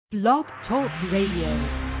Blog Talk Radio.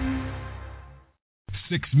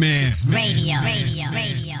 6-Man Radio. Wake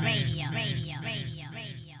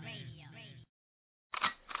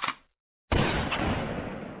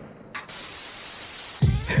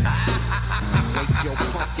your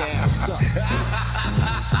punk ass up.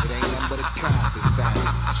 It ain't nothing but a cop this time.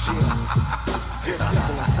 Chill. Real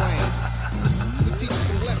simple and plain. We teach you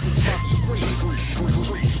some lessons about the street.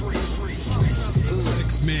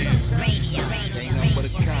 6-Man Radio. It ain't nothing but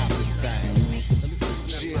a cop this time.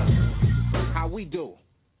 Chill. How we do?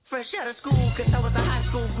 Fresh out of school, cause I was a high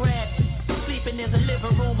school grad. Sleeping in the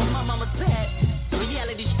living room on my mama's pad.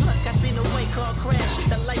 Reality struck, I seen a white car crash.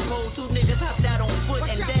 The light pole, two niggas hopped out on foot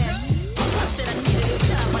and dashed. I said I needed a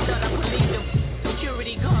job, I thought I believed him.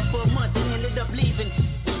 Security guard for a month and ended up leaving.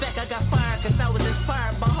 In fact, I got fired cause I was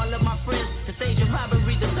inspired by all of my friends. The stage of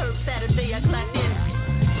robbery, the third Saturday I clocked in.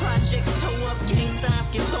 Projects toe up, gang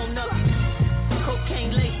signs get sewn up.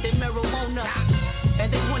 Cocaine laced and marijuana. And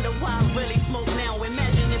they wonder why I really smoke now.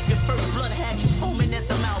 Imagine if your first blood had you foaming at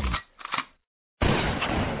the mouth.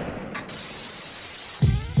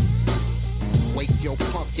 Wake your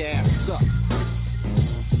punk ass up.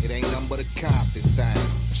 It ain't nothing but a cop this time.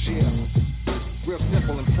 Chill. Real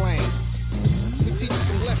simple and plain. We teach you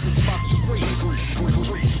some lessons about the street.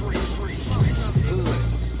 Good.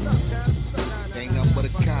 It ain't nothing but a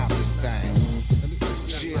cop this time.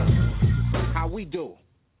 Chill. How we do?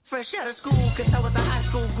 Fresh out of school, cause I was a high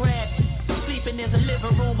school grad. Sleeping in the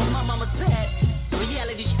living room on my mama's pad.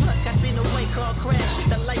 Reality struck, I seen a white car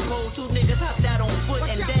crash. The light pole, two niggas hopped out on foot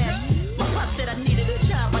and dashed. My pop said I needed a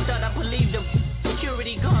job, I thought I believed him.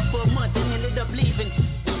 Security guard for a month and ended up leaving.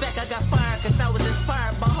 In fact, I got fired cause I was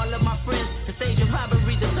inspired by all of my friends. The stage of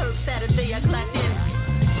robbery, the third Saturday I clocked in.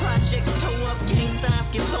 Projects toe up, gang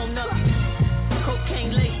signs get sewn up.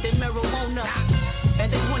 Cocaine laced and marijuana. And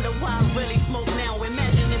they wonder why I really smoke now.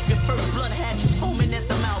 Imagine if your first blood had you foaming at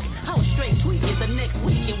the mouth. I was straight tweaking the next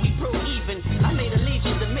week and we broke even. I made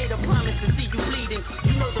allegiance and made a promise to see you bleeding.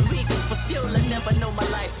 You know the reasons, but still I never know my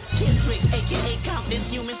life. Kid trick, aka Compton's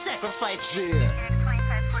human sacrifice. Yeah.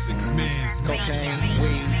 6-Man Cocaine,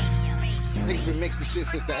 weed. Niggas been mixing shit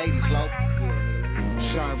since the 80s, low.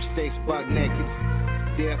 Sharp steaks, butt naked.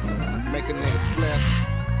 Death, make a nigga flip.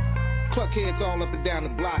 Cluck heads all up and down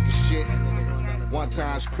the block and shit. One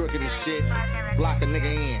time's crooked and shit. Block a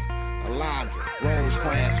nigga in. Alondra,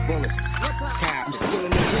 Rosecrans, bullets. Cap, still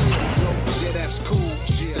in the hood. Yeah, that's cool.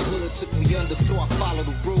 The hood took me under, so I follow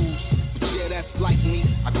the rules. But yeah, that's like me.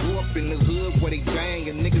 I grew up in the hood where they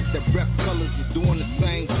bang, and niggas that rep colors is doing the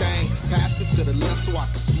same thing. Pass it to the left so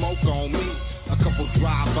I can smoke on me. A couple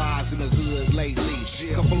drive-bys in the hood lately.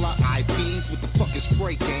 Couple of IPs with the fucking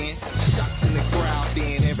spray can. Shots in the crowd,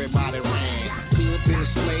 then everybody ran. Hood been a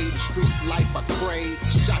slave, the street life I crave.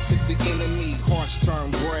 Shots at the enemy, hearts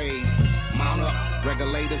turn brave. Mount up,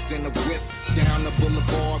 regulators in the whip. Down the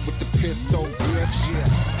boulevard with the pistol grips.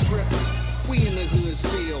 Yeah, grip. We in the hood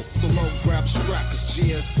still, so low grab strap, cause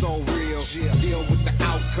jail's so real. Deal with the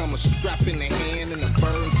outcome, a strap in the hand and a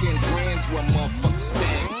burn 10 grand where motherfuckers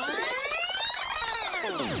stand.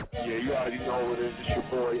 Yeah, you already know what it is. It's your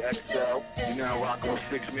boy XL. You now rock on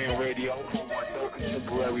 6-Man Radio. No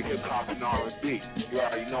contemporary hip hop and R&B. You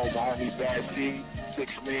already know my homie Bad Seed,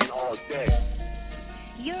 6-Man all day.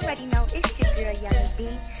 You already know it's your girl Young B,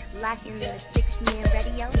 locking in the 6-Man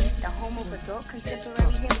Radio, the home of adult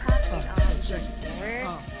contemporary hip hop and R&B.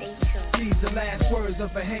 Word, stay tuned. These the last words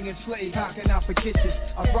of a hanging slave. How can I forget this?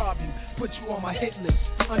 I rob you, put you on my hit list.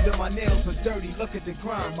 Under my nails are dirty, look at the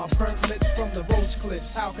crime. My burnt lips from the roach clips.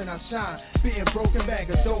 How can I shine? Being broken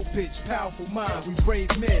bag of dope bitch, powerful mind. We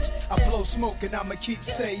brave men. I blow smoke and I'ma keep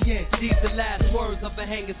saying. These the last words of a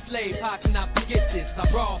hanging slave. How can I forget this?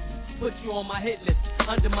 I rob you, put you on my hit list.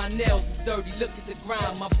 Under my nails is dirty, look at the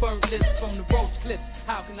grind. My burnt lips from the roach clips.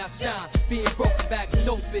 How can I shine? Being broken back,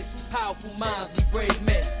 no bitch, powerful minds, we brave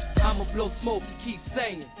men. I'ma blow smoke and keep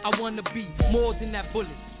saying, I wanna be more than that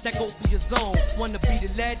bullet that goes through your zone. Wanna be the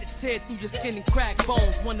lead that tears through your skin and crack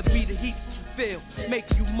bones. Wanna be the heat that you feel, make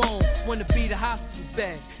you moan. Wanna be the hospital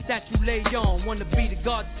bed that you lay on. Wanna be the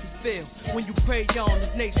God that you feel when you pray on.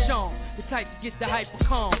 His name Sean, the type to get the hyper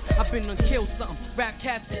calm. I've been on kill something, rap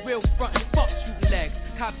cats for real front and fuck shooting legs.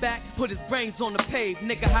 Cop back, put his brains on the pave.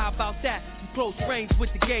 Nigga, how about that? You close range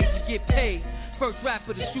with the gauge, you get paid. First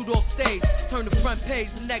rapper to shoot off stage, turn the front page.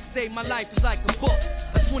 The next day my life is like a book,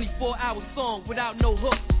 a 24-hour song without no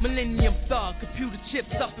hook. Millennium thug, computer chips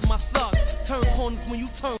up in my slug. Turn corners when you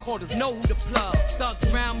turn corners, know who to plug. Thugs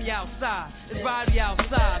around me outside, it's rowdy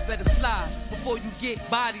outside. Better slide before you get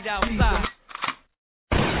bodied outside.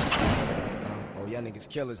 Oh, y'all niggas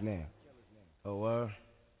killers now. Oh,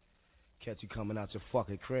 Catch you coming out your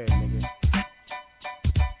fucking crib, nigga.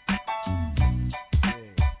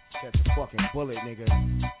 Yeah, catch a fucking bullet, nigga.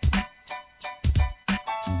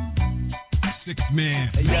 6 Man.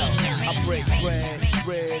 Hey yo, I break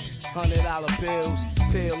bread, $100 bills,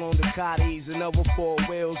 pill on the cotties, another 4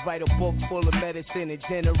 wheels, write a book full of medicine and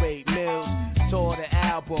generate mills. Tour the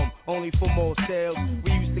album, only for more sales.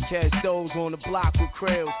 We used to catch those on the block with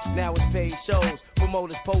krills. Now it's paid shows,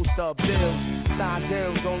 promoters post up bills. Sign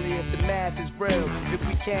deals only if the math is real. If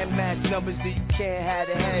we can't match numbers, then you can't have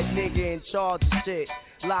the head nigga in charge of shit.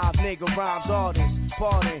 Live nigga rhymes artists,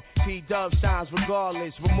 pardon. P-Dub shines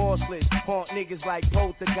regardless, remorseless. Haunt niggas like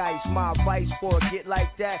poltergeist. My advice for a get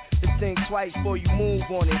like that, to think twice before you move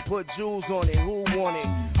on it. Put jewels on it, who want it?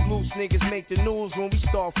 Loose niggas make the news when we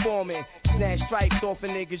start forming. Snatch stripes off a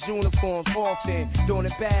niggas' uniforms often. Doing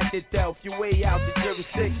it bad to death, your way out the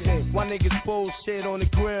jurisdiction. Why niggas bullshit on the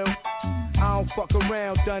grill? I don't fuck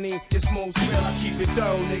around, Dunny. It's most real, I keep it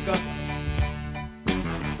thorough, nigga.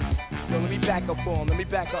 Yo, let me back up for him. Let me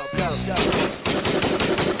back up. Yo.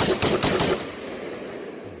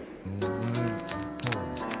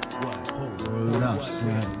 What up,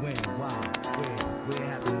 son? When? Why? Where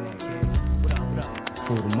happened that, kid? What up?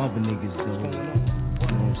 For them other niggas, though.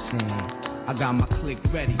 You know what I'm saying? I got my click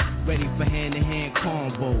ready for hand-to-hand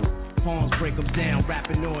convo. Palms break him down,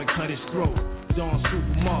 Rapinoid cut his throat. Dawn swoop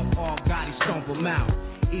him up, all Gotti stomp him out.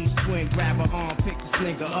 Each twin grab her arm, pick this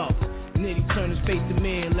nigga up. Nitty turn his face to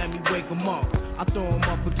me and let me wake him up. I throw him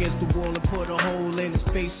up against the wall and put a hole in his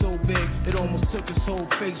face so big it almost took his whole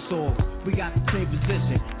face off. We got the same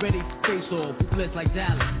position, ready for face off. We blitz like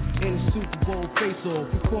Dallas in the Super Bowl face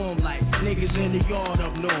off. We form like niggas in the yard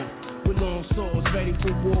up north. With long swords, ready for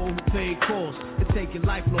war, who paid cost to take your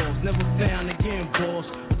life loss, never found again, boss.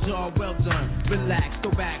 A job well done, relax, go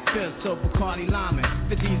back, fist up Bacardi Lyman.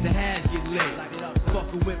 50s the hash get lit.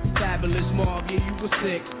 Fucking with fabulous Marv, yeah, you were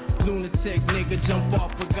sick. Lunatic nigga jump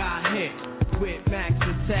off a guy hit. With max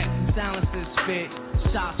attack and silences fit.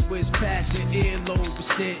 Shots with passion, earlobes and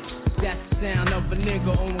shit. That's the sound of a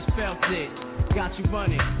nigga, almost felt it. Got you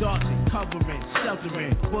running, dodging, covering,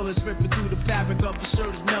 sheltering. Bullets ripping through the fabric of your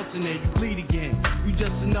shirt is melting it. You bleed again. You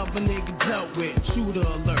just another nigga dealt with. Shooter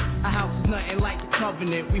alert. Our house is nothing like the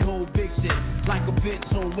covenant. We hold big shit like a bitch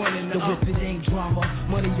hold one in the other. If it ain't drama,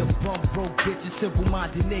 money your bum broke bitches,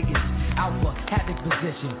 simple-minded niggas. Alpha, havoc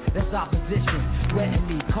position, that's opposition. Threatening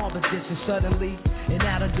me, competition suddenly and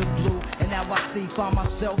out of the blue. And now I see, find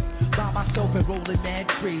myself by myself and rolling mad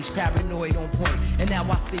trees. Paranoid on point. And now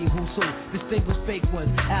I see who's who. Distinguish fake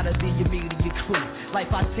ones out of the immediate crew.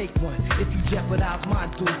 Life I take one. If you jeopardize my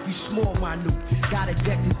dude, you small minute. Got a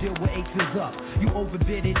deck to deal with aces up. You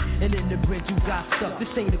overbid it, and in the bridge you got stuck.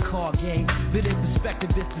 This ain't a card game, but in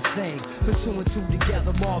perspective it's the same. Pursuing two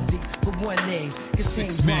together, Marv deep for one name.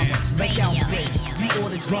 Contains drama, like outrage. We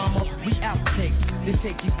order drama, we outtake. They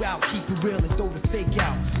take you out, keep it real and throw the fake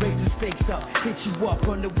out. Raise the stakes up, hit you up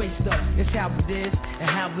on the waist up. It's how it is, and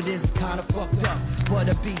how it is kinda fucked up. But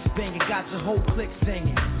a beast banging, got your whole clique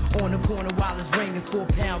singing. On the corner while it's raining, 4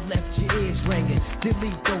 pound left your ears ringing.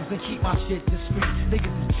 Delete those and keep my shit discreet.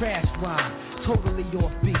 Niggas is trash rhyme, totally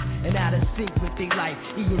off beat and out of sync with they life.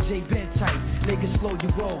 E&J been tight, niggas slow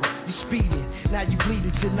your roll, you speeding. Now you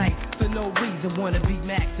bleeding tonight for no reason. Wanna be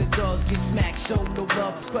max and dogs get smacked, show no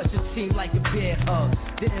love, crush your team like a bear hug.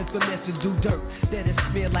 The infamous and do dirt, that is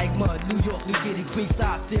smear like mud. New York, we get it,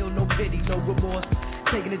 Queenside, still no pity, no remorse.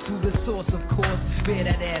 Taking it to the source, of course. Bear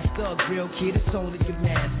that ass thug, real kid, it's only your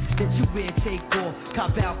mask that you wear, take off.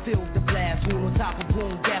 Cop out, fill the blast, wound on top of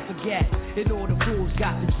boom, gas for gas. And all the rules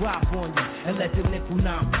got to drop on you and let the nickel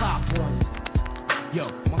 9 pop on you. Yo,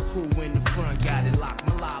 my crew in the front got it locked.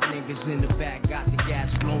 My live niggas in the back got the gas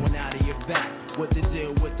blowing out of your back. What the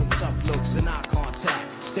deal with them tough looks and eye contact?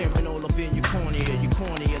 Staring all up in your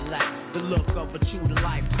cornea lap. The look of a true to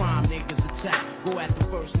life crime, niggas attack. Go at the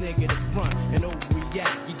first nigga to front and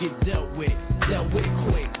overreact. You get dealt with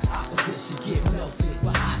quick. Opposition get melted,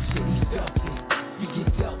 but hot shit he felt it. You get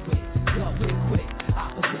dealt with quick.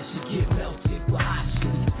 Opposition get melted, but hot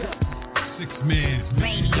shit he felt it. 6 Man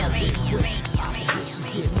Radio. Opposition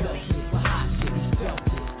get melted, but hot shit he felt it.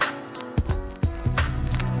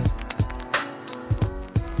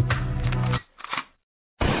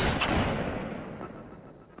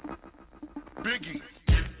 Biggie.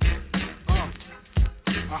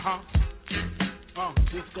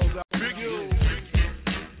 This goes out to you.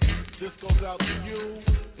 This goes out to you,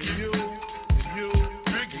 and you, and you,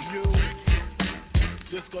 Biggie, you.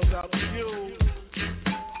 This goes out to you.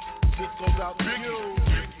 This goes out to you.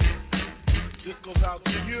 This goes out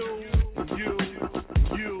to you, and you, and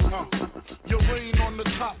you. Your reign on the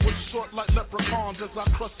top was short like leprechaun. cons as I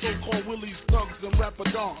crush so-called willies, thugs, and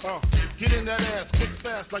rapadons. Get in that ass quick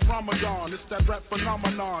fast like Ramadan. It's that rap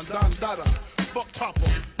phenomenon, Don Dada. Fuck Papa,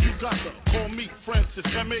 you got to call me Francis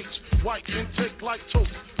M.H. White intake like toast,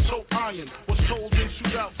 so iron. Was told in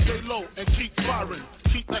shootout, stay low and keep firing.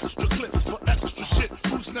 Keep extra clips for extra shit.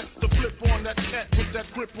 Who's next to flip on that cat with that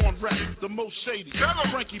grip on rap? The most shady.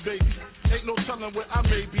 Frankie, baby. Ain't no telling where I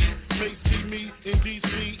may be. May see me in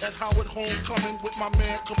D.C. at Howard Homecoming with my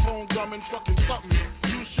man Capone gumming fucking something.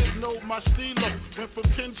 You should know my stilo. Went from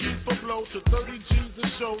 10 G's for blow to 30 G's a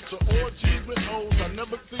show to orgies with O's I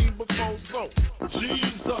never seen before. So,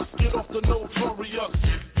 Jesus, get off the notorious.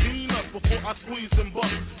 Clean up before I squeeze and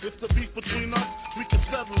bust. If the beef between us, we can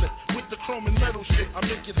settle it with the chrome and metal shit. I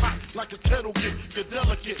make it hot like a kettle get. You're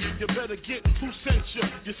delicate, you better get who sent you.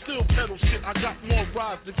 You still pedal shit. I got more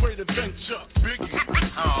rides than Great Adventure. Biggie.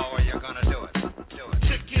 Oh, well, you're gonna do it. Do it.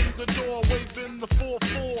 Kick in the door, waving the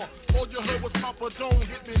 4-4. All you heard was Papa, don't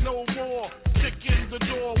hit me no more. Kick in the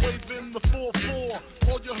door, waving the 4-4.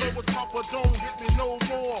 All you heard was Papa, don't hit me no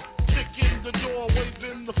more. Kick in the door,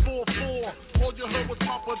 waving the 4-4. All you heard was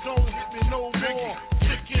Papa, don't hit me no more.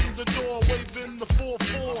 Kick in the door, waving the 4-4.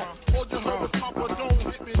 All you heard was Papa, don't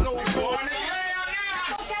hit me no more.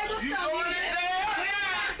 You going to jail?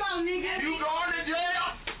 You going to jail? You going to jail?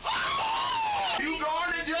 You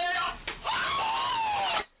going to jail?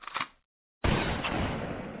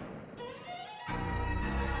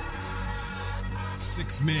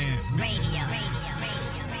 6Man Radio.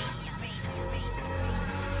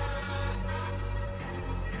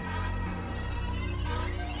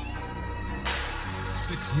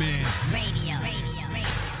 6Man Radio.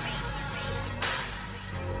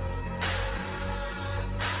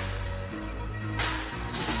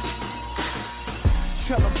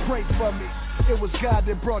 Tell him pray for me. It was God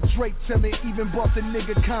that brought Drake to me. Even bought the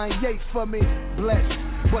nigga Kanye for me. Blessed.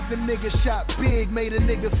 But the nigga shot big, made a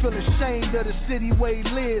nigga feel ashamed of the city where he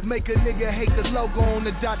lived. Make a nigga hate the logo on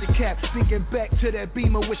the Dodger cap. Thinking back to that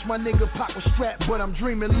Beamer, wish my nigga Pop was strapped. But I'm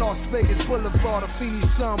dreaming Las Vegas Boulevard, a Phoenix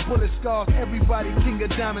sun, bullet scars. Everybody king of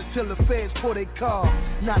diamonds till the feds pour their car.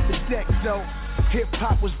 Not the deck though. Hip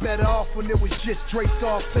hop was better off when it was just Drake,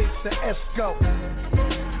 Scarface, the Esco.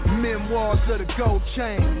 Memoirs of the gold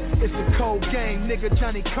chain. It's a cold game, nigga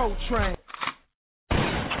Johnny Coltrane.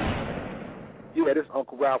 Yeah, this is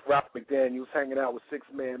Uncle Ralph McDaniels hanging out with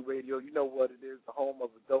 6Man Radio. You know what it is, the home of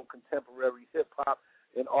adult contemporary hip-hop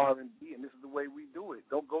and R&B, and this is the way we do it.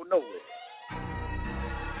 Don't go nowhere.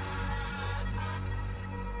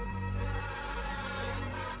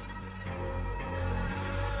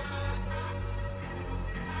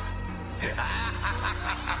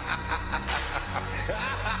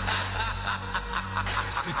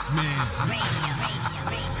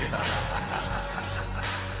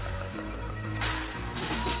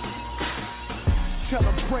 Tell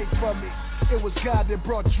him pray for me. It was God that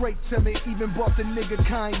brought Drake to me. Even bought the nigga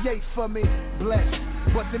Kanye for me. Blessed.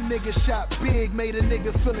 But the nigga shot big, made a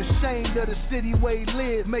nigga feel ashamed of the city where he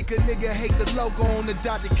lived. Make a nigga hate the logo on the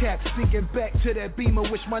Dodger cap. Thinking back to that Beamer,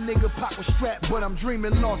 wish my nigga Pop was strapped. But I'm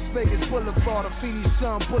dreaming Las Vegas Boulevard, a Phoenix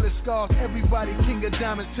sun, bullet scars. Everybody king of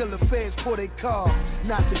diamonds till the feds pour their car.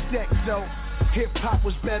 Not the deck though. Hip hop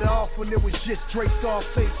was better off when it was just Drake,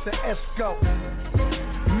 Scarface, the Esco.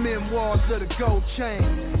 Memoirs of the gold chain.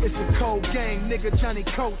 It's a cold game, nigga Johnny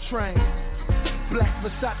Coltrane. Black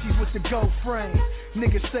Versace's with the gold frame.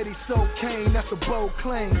 Niggas said he sold cane, that's a bold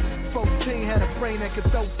claim. 14 had a brain that could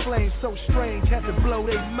throw flames. So strange, had to blow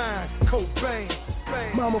their mind. Cobain.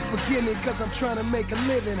 Mama forgive me cause I'm trying to make a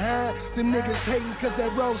living, huh? Them niggas hating cause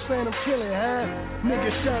that Rose fan I'm killing, huh?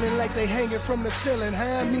 Niggas shining like they hanging from the ceiling,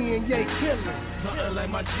 huh? Me and Ye killing. Nothing like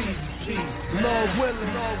my Jesus. Lord willing,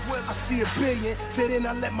 I see a billion, so then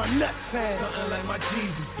I let my nuts hang. Nothing like my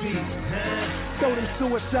Jesus beat, huh? Throw them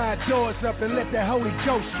suicide doors up and let that Holy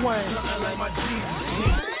Ghost swing. Nothing like my Jesus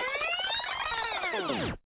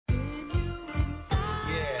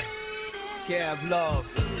Yeah, Cav Love,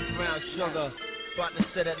 Brown Sugar. About to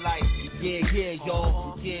set it like, yeah,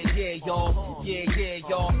 y'all. Yeah, y'all.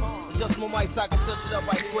 Just my mic so I can touch it up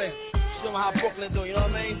right quick. Show them how Brooklyn do, you know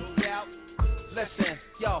what I mean? Yeah. Listen,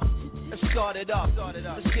 yo, let's start it up.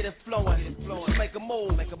 Let's get it flowing. Let's make a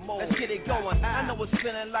move. Let's get it going. I know it's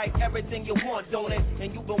feeling like everything you want, don't it?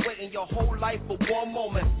 And you've been waiting your whole life for one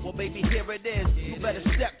moment. Well, baby, here it is. You better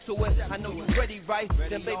step to it. I know you're ready, right?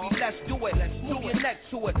 Then, baby, let's do it. Move your neck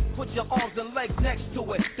to it. Put your arms and legs next to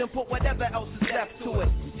it. Then put whatever else is left to it.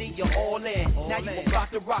 See, you're all in. Now you about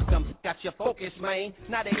to rock them. Got your focus, man.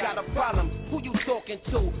 Now they got a problem. Who you talking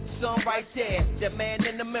to? Son right there. The man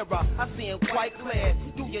in the mirror. I see him quite clear.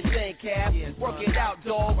 Do your thing, cab. Work it out,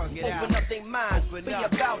 dog. Open up their minds, be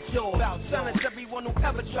about yours. Silence everyone who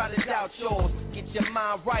ever tried to doubt yours. Get your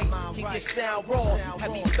mind right, keep your sound raw.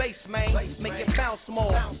 Heavy bass, man, make it bounce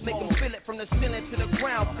more. Make them feel it from the ceiling to the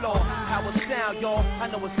ground floor. How it sound, y'all? I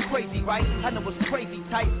know it's crazy, right? I know it's crazy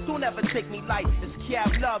tight. Don't ever take me light. It's Cab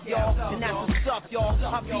love, y'all, and that's what's up, y'all.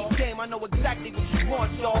 I beat game, I know exactly what you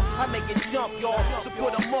want, y'all. I make it jump, y'all, so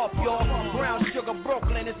put them off, y'all. Brown sugar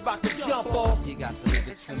Brooklyn is about to jump off. You got to give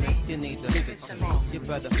it to me, you need to give it to me. You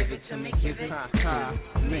better give it to me, give it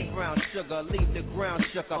to me. Brown sugar, leave the ground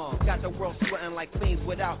shook up. Got the world sweating like fiends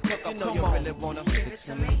without cook up. You know you really wanna give it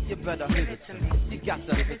to me, you better give it to me. You got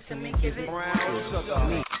to give it to me, give it brown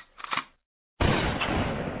sugar.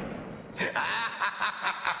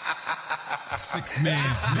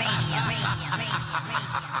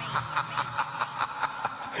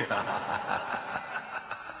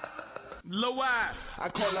 I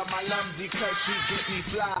call her my lumdy cause she get me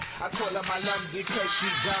fly. I call her my lumdy cause she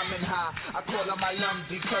diamond high. I call her my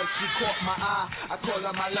lumdy cause she caught my eye. I call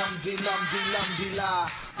her my lumdy, lumdy, lumdy lie.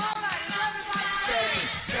 Alright, everybody. Betty,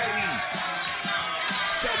 Betty.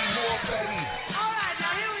 Betty, more Betty. Alright,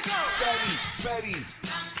 now here we go. Betty, Betty.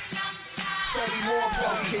 Betty, more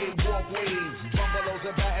Betty. Walkways, bungalows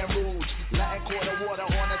in Baton Rouge. Latin Quarter water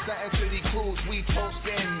on a Satin City cruise. We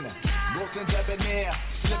toastin'. Wilson debonair,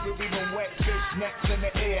 slippery when wet fish nets in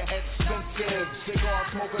the air, expensive cigar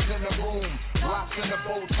smokers in the room, rocks in the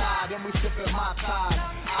bow tie, then we sippin' my tide.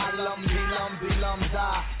 I lumdy,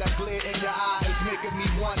 that glare in your eye is making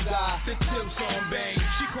me wonder. The tips on bang,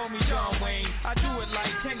 she call me John Wayne. I do it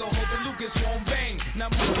like Tango, hoping Lucas won't bang.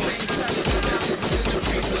 Now my thing selling in the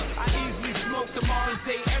freezer. I easily smoke the Mars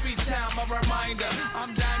Day every time a reminder.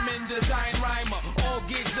 I'm Diamond Design Rhymer, all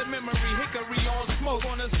gigs of memory, hickory on smoke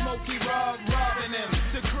on a smoky robbing him.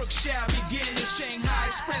 The crook shall begin in Shanghai,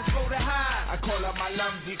 Express go to high. I call her my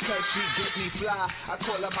lumdy cause she get me fly. I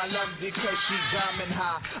call her my lumdy cause she diamond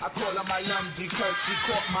high. I call her my lumdy cause she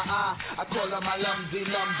caught my eye. I call her my lumdy,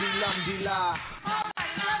 lumdy, lumdy lie.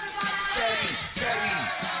 Betty, Betty.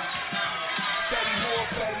 Betty, more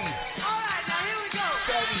Betty. Alright, now here we go.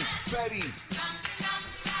 Betty, Betty.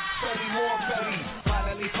 Betty, more Betty.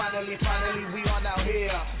 Finally, we on out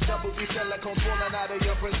here. Double B silicone falling out of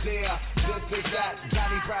your brassiere. This is that,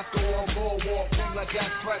 Johnny Brasco on boardwalk. Bring like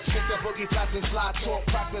that fresh, hit the boogie fast and slide talk.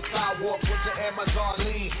 Practice sidewalk with the Amazon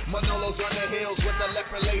lean. Manolos on the hills with the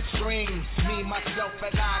leopard lace strings. Me, myself,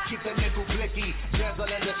 and I keep the nickel blicky. Drizzle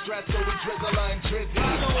in the stress, so we drizzle her and drizzy.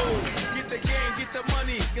 Get the game, get the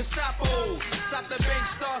money, Gestapo. Stop the bank,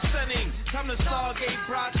 start sending. Come to Stargate,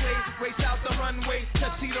 Broadway, race out the runway.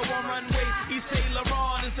 Tuxedo on runway, East St.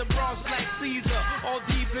 Laurent is the Bronx Black Caesar. All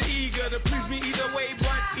deep and eager to please me either way,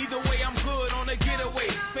 but either way I'm good on a getaway.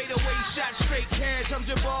 Fade away, shot straight cash. I'm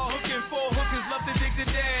Jabbar hooking, 4 hookers, love to dig the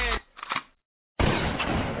dad.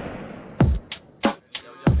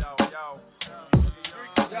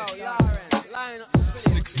 Yo, line up.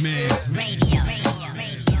 6man Radio.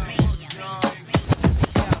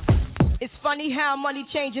 It's funny how money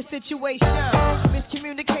changes situation.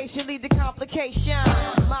 Miscommunication lead to complication.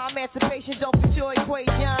 My emancipation don't fit your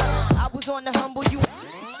equation. I was on the humble you.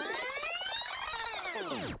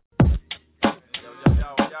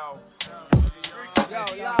 Yo,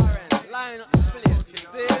 Lauren, line up the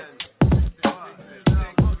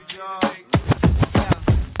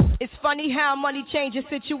It's funny how money changes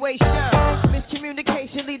situation.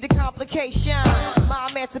 Miscommunication lead to complication. My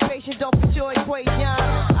emancipation don't fit your equation.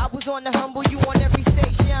 I was on the humble you on every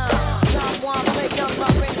station. Time one play young,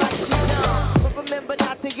 my red like you done. But remember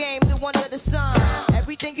not to game the one of the sun.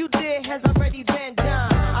 Everything you did has already been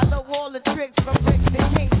done. I know all the tricks from bricks to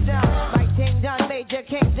Kingston. Like Ting Done, Major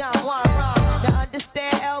King John, one wrong. To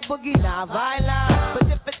understand L Boogie, not violent. But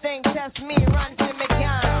if a thing test me, run to me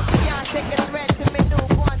gun. Can't take a threat to me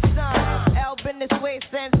newborn son. L been this way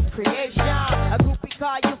since creation. A groupie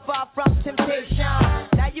call you far from temptation.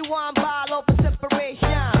 Now you want ball over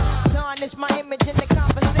separation. Tarnish my image in the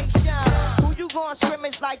conversation. Who you gon'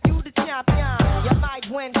 scrimmage like you the champion? You might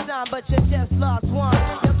win some, but you just lost one.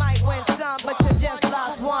 You might win some, but you just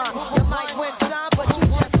lost one. You might win some, but you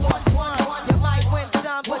just lost one. You might win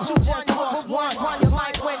some, but you just lost one. You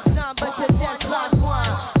might win some, but you just lost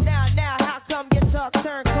one. Now, how come your talk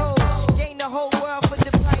turn cold? Gain the whole world for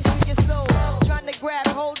the price of your soul. Trying to grab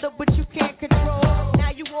hold of what you can't control.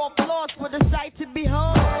 Now you all lost for the sight to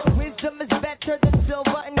behold. Wisdom is better than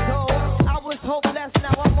silver and gold. I was hopeless,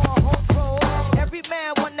 now I'm more hopeful. Every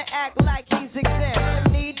man wanna act like he's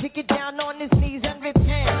exempt. Need to get down on his knees and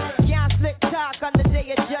repent. Can't slick talk on the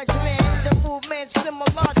day of judgment. The movement's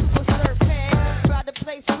similar to a serpent. Try to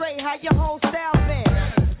play straight, how your whole style been.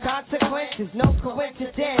 Consequences, no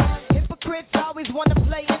coincidence.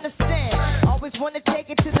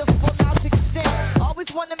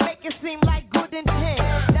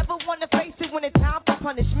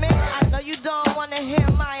 punishment. I know you don't wanna hear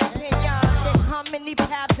my opinion. There's how many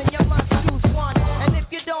paths and you must choose one. And if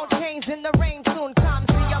you don't change, then the rain soon comes.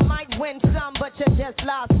 So you might win some, but you just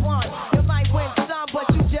lost one. You might win some,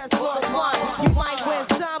 but you just lost one. You might win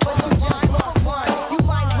some, but you just lost one. You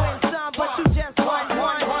might win some, but you just won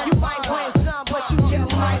one. You might win some, but you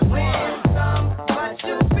just might win some, but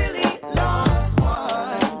you really lost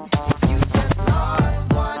one. You just lost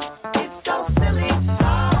one. It's so silly.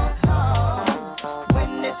 When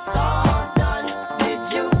it's all done, did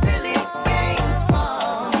you really gain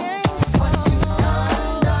some? What you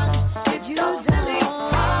done, did you silly?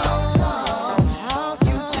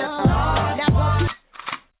 You just lost. Now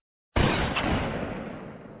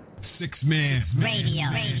 6-Man Radio.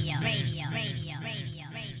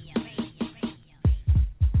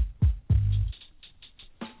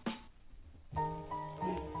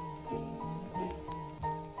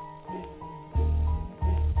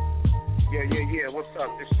 Yeah, what's up?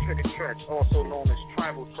 This Trigger Trench, also known as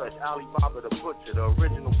Tribal Touch, Alibaba the Butcher, the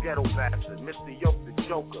original ghetto bastard, Mr. Yoke the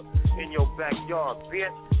Joker, in your backyard,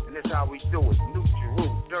 bitch, and this how we do it, New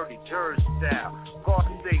Jerusalem, Dirty Jersey style, God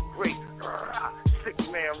stay great,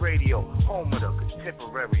 6-Man Radio, home of the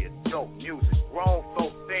contemporary adult music, grown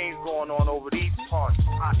folk things going on over these parts,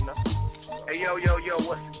 partner. Hey, yo,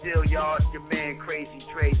 what's the deal, y'all? It's your man, Crazy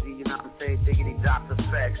Tracy, you know what I'm saying? Diggity Dr.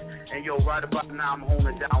 Facts. And yo, right about now, I'm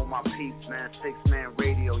holding it down with my peeps, man. 6-Man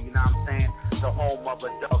Radio, you know what I'm saying? The home of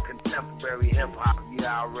adult contemporary hip-hop. You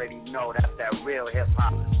already know that's that real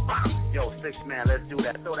hip-hop. Yo, 6-Man, let's do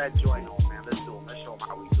that. Throw that joint on, man. Let's do it. Let's show them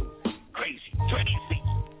how we do it. Crazy Tracy.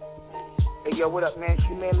 Hey, yo, what up, man? It's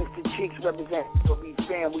your man, Mr. Cheeks, representing the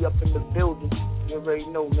fam. We up in the building. You already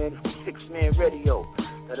know, man. It's 6-Man Radio.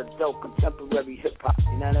 That adult contemporary hip-hop,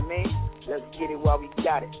 you know what I mean? Let's get it while we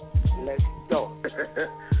got it. Let's go.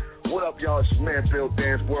 What up, y'all? It's your man, Bill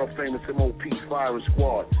Dance, world-famous MOP Firing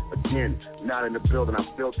Squad. Again, not in the building. I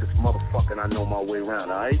built this motherfucker and I know my way around,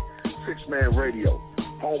 all right? 6-Man Radio,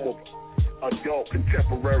 home of adult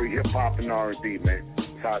contemporary hip-hop and R&B, man.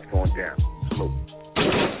 That's how it's going down. Salute.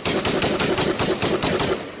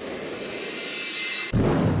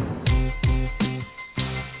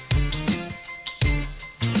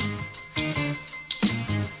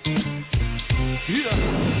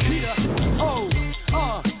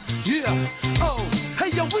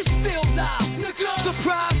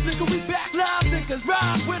 Surprise, nigga, we back live, niggas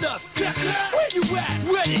ride with us. Where you at?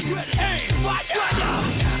 Ready? Aim, fire!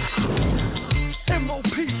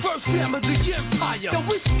 MOP, first fam of the empire. Yo,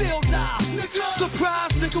 we still live, nigga.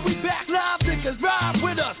 Surprise, nigga, we back live, niggas ride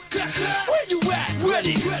with us. Where you at?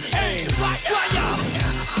 Ready? Aim, fire!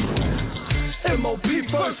 MOP,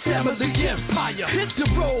 first fam of the empire. Hit the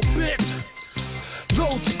road, bitch.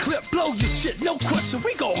 Load your clip, blow your shit, no question.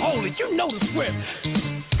 We gon' hold it, you know the script.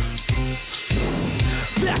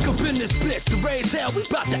 Back up in this bitch, the raise hell, we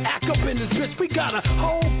bout to act up in this bitch. We got a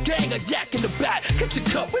whole gang of yak in the back. Get your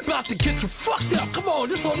cup, we bout to get you fucked up. Come on,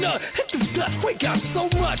 this on us, hit the dust. We got so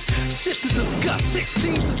much shit to discuss.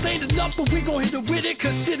 16 this ain't enough, but we gon' hit it with it,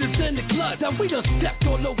 cause shit is in the clutch. Now we done stepped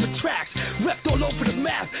all over tracks, repped all over the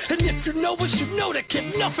map. And if you know us, you know that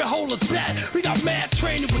can't nothing hold us back. We got mad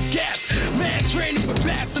training with gas, mad training with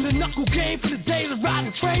bats, and the knuckle game for the days of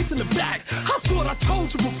riding trains in the back. I thought I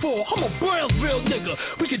told you before, I'm a Brownsville nigga.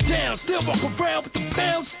 We get down, still walk around with the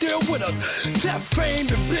pounds still with us. Tap frame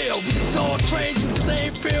and bill, we just all trained in the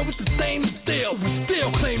same field with the same steel. We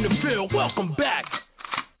still claim the field. Welcome back.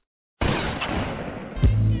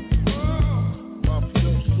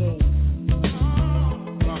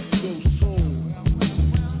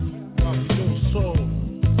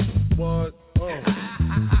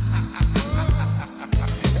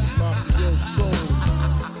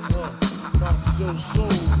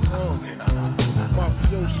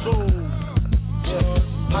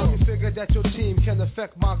 How you figure that your team can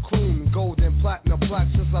affect my cream? Gold and platinum black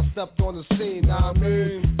since I stepped on the scene. Now I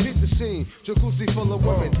mean, beat the scene, jacuzzi full of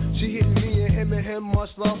women. She hitting me and him, much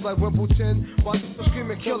love like Wimbledon. While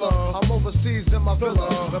screaming killer, I'm overseas in my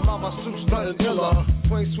villa. The mama suits nothing iller.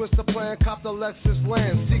 Twin switch the plan, cop the Lexus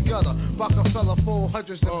land. See gutter, Rockefeller,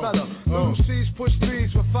 400s and better. Little C's push threes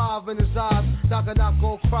with 5 in his eyes. Knock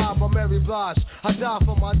go cry by Mary Blige. I die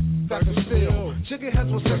for my back of steel. Chicken heads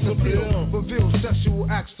with sex appeal. Reveal sexual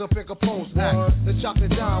acts to pick a pose act. The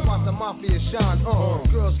chocolate dime, watch the mafia shine.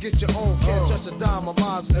 Girls get your own, can't touch a dime of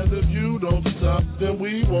mine. And if you don't stop, then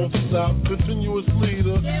we won't stop. Continuous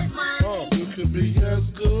leader. You can be as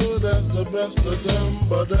good as the best of them,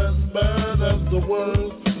 but as bad as the worst.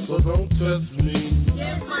 So don't test me.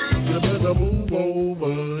 You better move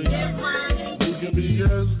over. You can be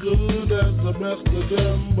as good as the best of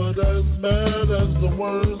them, but as bad as the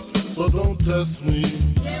worst. So so don't test me.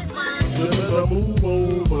 You better move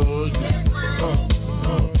over.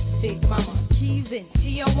 Big Mama, keys in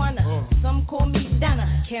Tijuana. Some call me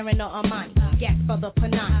Donna, Karen or Armani. Gas for the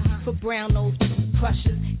Panani, for brown nose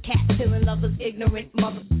crushers, cat killing lovers, ignorant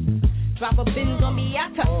mother. Drop a bins on me,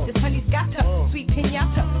 this honey's got her. Sweet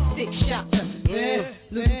pinata, stick shot her.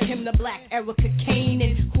 Little Kim the Black, Erica Kane,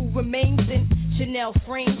 and who remains in Chanel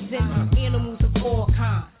frames and animals of all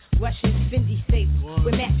kinds. Russian Fendi safes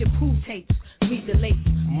with matching pool tapes. Read the lace,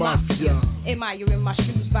 Mafia. Admiring my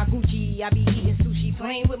shoes by Gucci. I be eating sushi,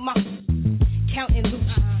 playing with my counting loot.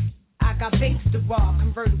 I got banks to rob,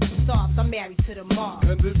 convertible softs. I'm married to the mob.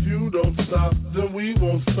 And if you don't stop, then we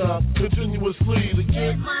won't stop. Continuously to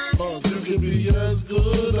get you can be as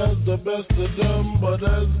good as the best of them, but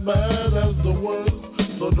as bad as the worst.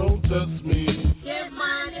 So don't test me.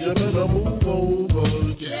 You better move over.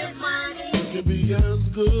 You can be as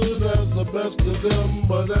good as the best of them,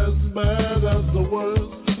 but as bad as the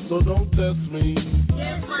worst. So don't test me.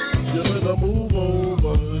 You better move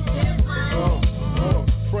over.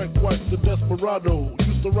 Frank White, the desperado,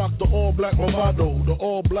 used to rock the all-black Movado, the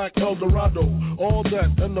all-black Eldorado, all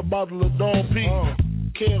that and the bottle of Don P.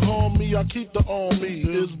 Can't harm me, I keep the army.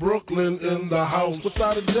 It's Brooklyn in the house,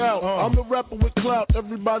 without a doubt. I'm a rapper with clout,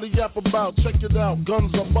 everybody yap about. Check it out,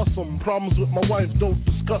 guns I bust them. Problems with my wife, don't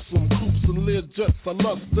discuss them. Coops and Lear jets, I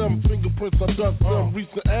lust them. Fingerprints, I dust them.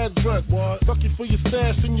 Recent address, suck you for your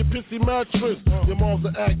stash in your pissy mattress. Your mom's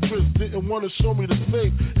an actress, didn't want to show me the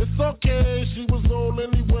safe. It's okay, she was old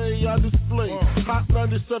anyway, I display. Hot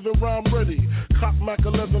 97 round ready, Cop Mac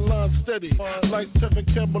 11 line steady. Like Tevin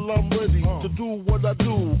Campbell, I'm ready to do what I do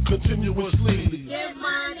continuously.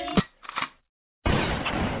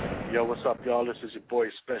 Yo, what's up, y'all? This is your boy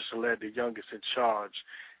Special Ed, the youngest in charge,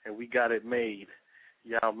 and we got it made.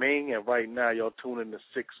 Yao Ming, and right now y'all tuning to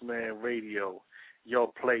 6-Man Radio,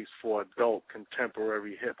 your place for adult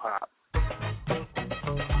contemporary hip-hop.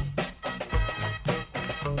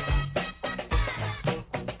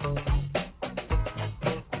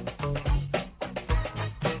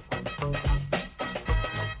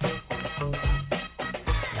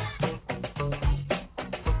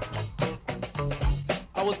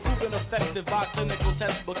 I was proven effective by clinical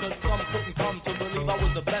tests because some couldn't come to believe I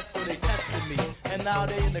was the best, so they tested me. And now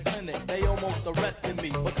they in the clinic, they almost arrested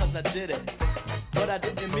me because I did it. But I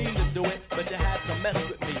didn't mean to do it, but you had to mess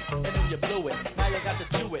with me, and then you blew it. Now you got to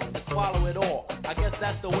chew it, to swallow it all. I guess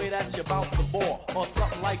that's the way that you bounce the ball, or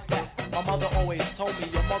something like that. My mother always told me,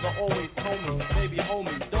 your mother always told me, baby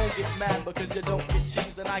homie, don't get mad because you don't get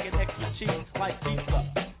cheese, and I get extra cheese like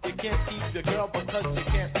pizza. You can't keep your girl because you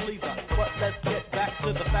can't please her. But let's get back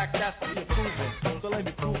to the fact that's the improvement. So let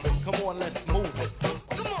me prove it. Come on, let's move it.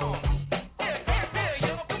 Come on. Hey,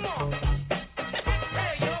 yo, come on.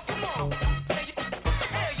 Hey, yo, come on.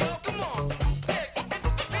 Hey, yo, come on.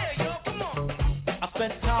 Hey, yo, come on. I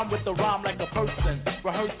spent time with the rhyme like a person,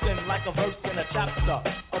 rehearsing like a verse in a chapter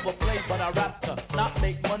of a play, but I rapped her. Not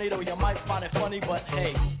make money, though you might find it funny, but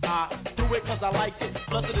hey, I do it cause I like it.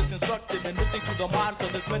 Plus it is constructive and listening to the mind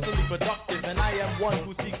cause it's mentally productive. And I am one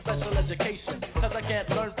who seeks special education cause I can't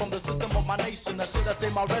learn from the system of my nation. Or should I say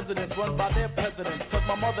my residents run by their president? Cause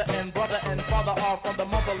my mother and brother and father are from the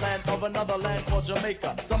motherland of another land called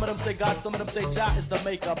Jamaica. Some of them say God, some of them say Jah is the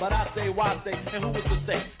maker. But I say why say and who is to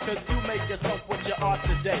say? Cause you make yourself what you are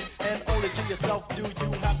today. And only to yourself do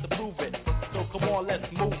you have to prove it. So come on, let's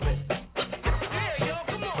move it.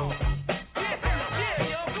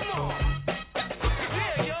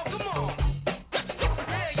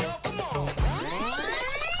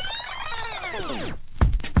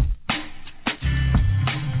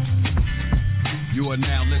 You are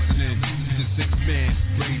now listening to 6-Man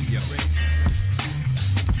Radio.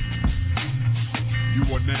 You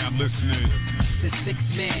are now listening to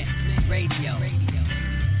 6-Man Radio.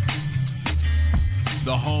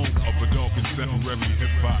 The home of adult contemporary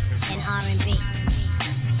hip-hop and R&B.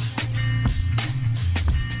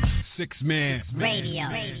 6-Man Radio.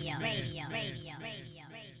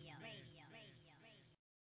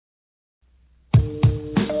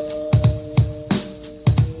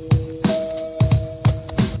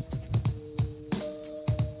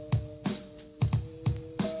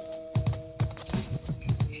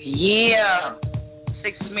 Yeah,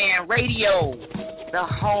 6-Man Radio, the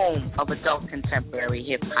home of adult contemporary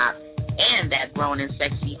hip-hop and that grown and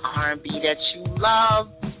sexy R&B that you love.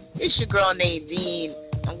 It's your girl Nadine,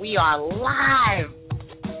 and we are live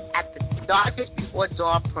at the Darkest Before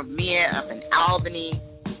Dawn premiere of an Albany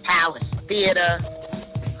Palace Theater,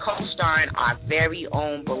 co-starring our very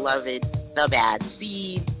own beloved The Bad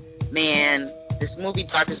Seed. Man, this movie,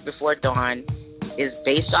 Darkest Before Dawn, is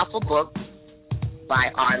based off a book by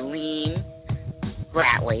Arlene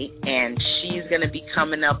Braithwaite, and she's going to be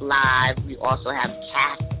coming up live. We also have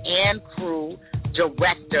cast and crew,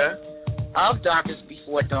 director of Darkest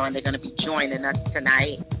Before Dawn. They're going to be joining us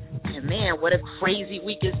tonight. And, man, what a crazy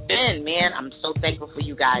week it's been, man. I'm so thankful for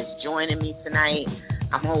you guys joining me tonight.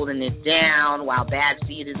 I'm holding it down while Bad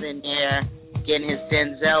Seed is in there getting his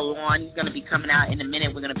Denzel on. He's going to be coming out in a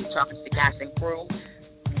minute. We're going to be talking to the cast and crew.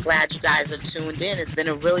 I'm glad you guys are tuned in. It's been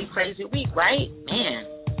a really crazy week, right? Man,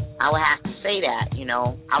 I would have to say that, you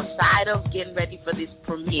know. Outside of getting ready for this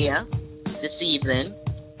premiere this evening,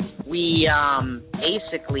 we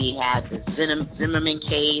basically had the Zimmerman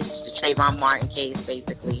case, the Trayvon Martin case,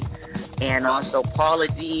 basically, and also Paula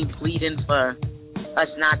Deen pleading for us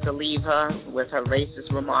not to leave her with her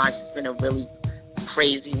racist remarks. It's been a really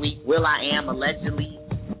crazy week. will.i.am allegedly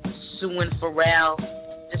suing Pharrell.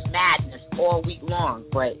 Just madness all week long.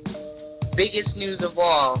 But biggest news of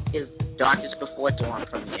all is Darkest Before Dawn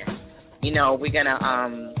premiere. You know, we're going to,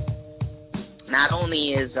 not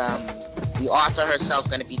only is the author herself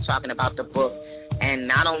going to be talking about the book, and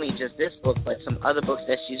not only just this book, but some other books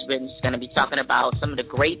that she's written. She's going to be talking about some of the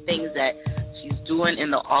great things that she's doing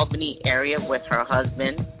in the Albany area with her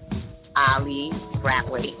husband, Arlene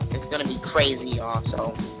Braithwaite. It's going to be crazy, y'all.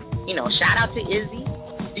 So, you know, shout out to Izzy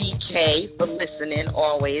BK for listening,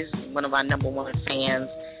 always one of our number one fans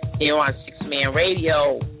here on 6 Man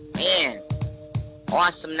Radio. Man,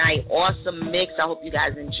 awesome night, awesome mix. I hope you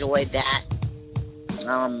guys enjoyed that.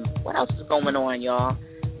 What else is going on, y'all?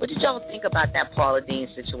 What did y'all think about that Paula Deen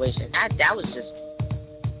situation? That was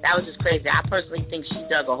just crazy. I personally think she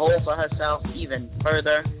dug a hole for herself even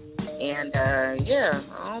further. And, yeah,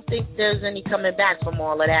 I don't think there's any coming back from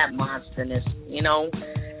all of that monsterness, you know.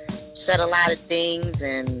 Said a lot of things,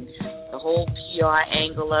 and the whole PR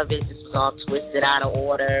angle of it just was all twisted out of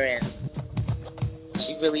order, and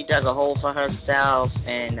she really dug a hole for herself,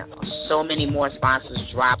 and so many more sponsors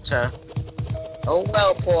dropped her. Oh,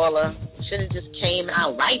 well, Paula, should have just came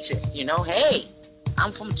out righteous, you know. Hey,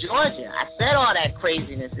 I'm from Georgia. I said all that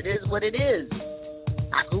craziness. It is what it is.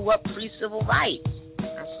 I grew up pre-civil rights.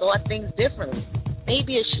 I saw things differently.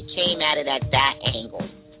 Maybe if she came at it at that angle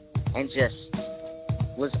and just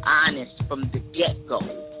was honest from the get-go,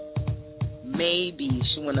 maybe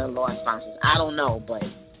she wouldn't have lost sponsors. I don't know, but,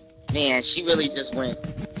 man, she really just went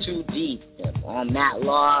too deep on Matt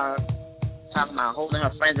Lahr, talking about holding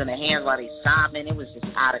her friends in her hands while they sobbing. It was just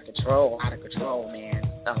out of control, man.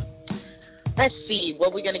 So, let's see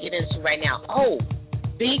what we're going to get into right now. Oh,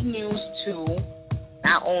 big news, too.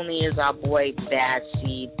 Not only is our boy Bad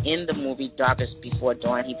Seed in the movie Darkest Before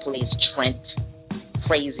Dawn, he plays Trent.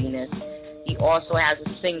 Craziness. He also has a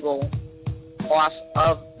single off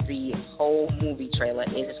of the whole movie trailer.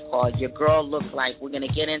 It is called Your Girl Look Like. We're going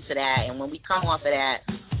to get into that, and when we come off of that,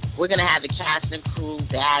 we're going to have the cast and crew,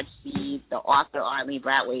 Bad Seed, the author, Arlene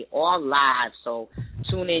Braithwaite, all live. So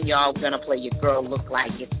tune in, y'all. We're going to play Your Girl Look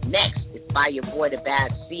Like. It's next. It's by your boy, the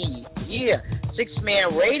Bad Seed. Yeah, 6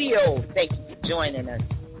 Man Radio. Thank you for joining us.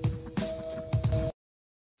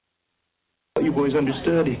 You boys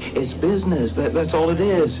understood. It's business. That's all it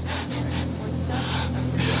is.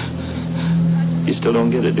 You still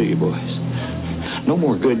don't get it, do you, boys? No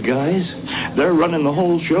more good guys. They're running the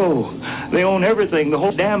whole show. They own everything, the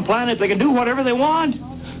whole damn planet. They can do whatever they want.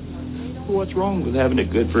 What's wrong with having it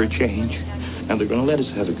good for a change? And they're going to let us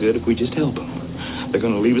have it good if we just help them. They're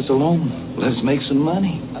going to leave us alone. Let us make some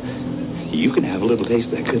money. You can have a little taste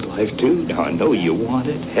of that good life, too. Now, I know you want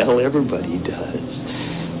it. Hell, everybody does.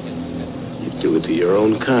 You do it to your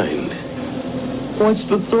own kind. What's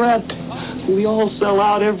the threat? We all sell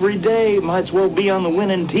out every day. Might as well be on the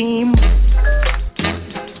winning team.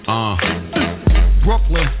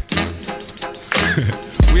 Brooklyn.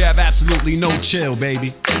 We have absolutely no chill,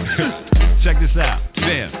 baby. Check this out.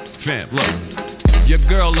 Fam, look. Your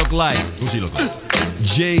girl look like, who she look like?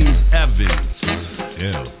 James Evans.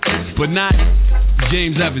 Yeah. But not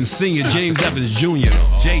James Evans Sr., James Evans Jr.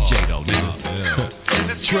 though. JJ though, nigga.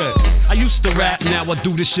 Trip. I used to rap, now I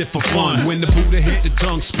do this shit for fun. When the Buddha hit the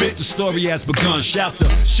tongue, spit, the story has begun. Shout to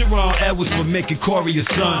Sharon Edwards for making Corey a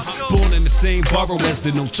son. Born in the same borough as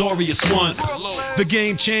the notorious one. The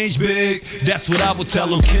game changed big, that's what I would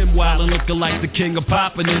tell him. Kim Wilder looking like the king of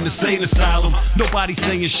poppin' in the sane asylum. Nobody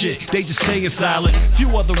saying shit, they just staying silent.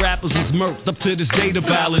 Few other rappers was murked up to this day to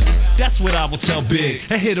ballad. That's what I would tell Big,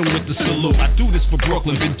 and hit him with the salute. I do this for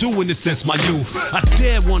Brooklyn, been doing this since my youth. I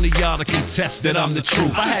dare one of y'all to contest that I'm the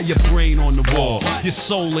truth. I had your brain on the wall, your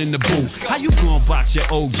soul in the booth. How you gonna box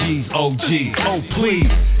your OG's OG? Oh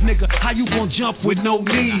please, nigga, how you gonna jump with no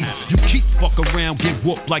knees? You keep fuck around, get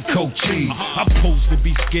whooped like Coach Cheese. I supposed to be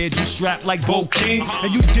scared, you strapped like Bo King.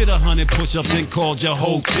 And you did 100 push-ups and called your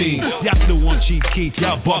whole team. Y'all still want Chief Keith,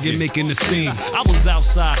 y'all bugging, making the scene. I was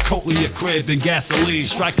outside, coating your crib in gasoline.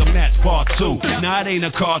 Strike a match, part 2. Nah, it ain't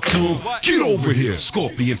a cartoon. Get over here,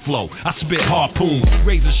 Scorpion flow. I spit harpoon,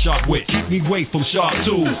 razor sharp wit, keep me away from sharp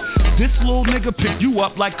tools. This little nigga pick you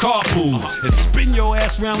up like carpool and spin your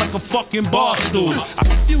ass around like a fucking bar stool. I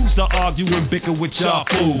refuse to argue and bicker with y'all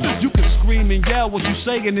fools. You can scream and yell what you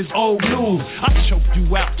saying is old news. I choke you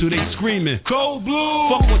out till they screaming cold blue.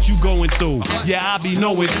 Fuck what you going through. Yeah, I be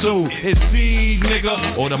knowing too. It's seed,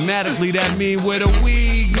 nigga. Automatically that mean with a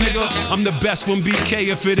weed, nigga. I'm the best from BK.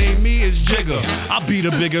 If it ain't me, it's Jigga. I'll be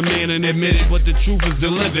the bigger man and admit it, but the truth is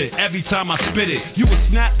delivered every time I spit it. You a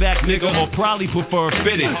snapback nigga or probably prefer a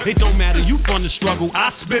fitted. It don't matter, you from the struggle.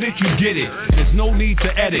 I spit it, you get it. There's no need to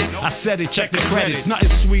edit. I said it, check the credits.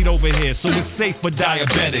 Nothing sweet over here, so it's safe for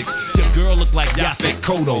diabetics. Your girl look like Yaphet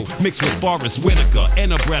Kotto mixed with Forrest Whitaker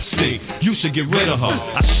and a breast stink. You should get rid of her.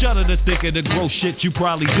 I shudder to think of the gross shit you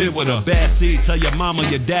probably did with her. Bad Seed, tell your mama,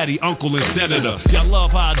 your daddy, uncle, and senator. Y'all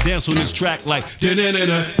love how I dance on this track like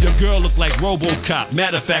da-da-da-da. Your girl look like RoboCop,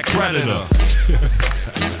 matter of fact, Predator.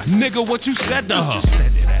 Nigga, what you said to her?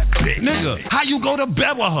 Nigga, how you go to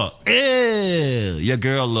bed with her? Ew, your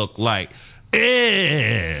girl look like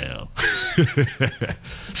ew.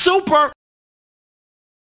 Super.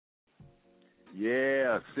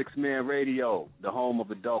 Yeah, 6-Man Radio, the home of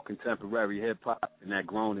adult contemporary hip-hop and that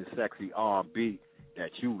grown and sexy R&B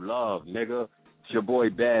that you love, nigga. It's your boy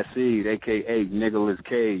Bad Seed, a.k.a. Nicolas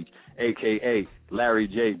Cage, a.k.a. Larry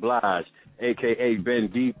J. Blige, a.k.a.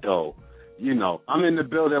 Bendito. You know, I'm in the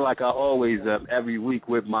building like I always am every week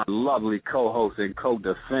with my lovely co-host and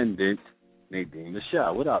co-defendant, Nadine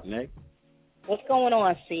Michel. What up, Nate? What's going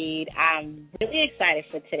on, Seed? I'm really excited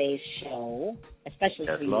for today's show, especially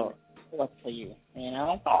for you. What's for you, you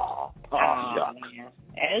know? Man.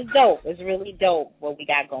 It's dope. It's really dope what we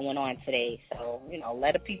got going on today. So, you know,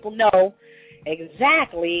 let the people know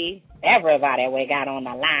exactly everybody we got on the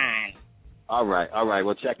line. All right.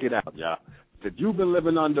 Well, check it out, y'all. If you've been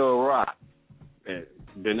living under a rock, then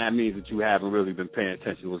that means that you haven't really been paying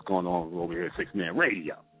attention to what's going on over here at 6-Man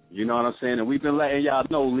Radio. You know what I'm saying? And we've been letting y'all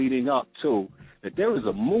know leading up to that there is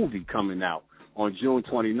a movie coming out on June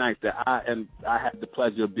 29th that I had the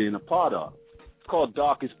pleasure of being a part of. It's called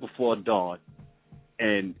Darkest Before Dawn,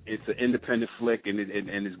 and it's an independent flick, and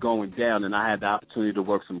it's going down. And I had the opportunity to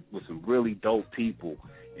work with some really dope people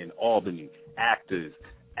in Albany, actors,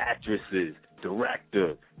 actresses,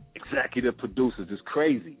 director, executive producers. It's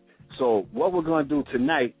crazy. So what we're going to do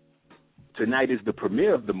tonight is the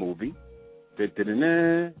premiere of the movie.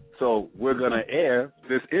 So we're going to air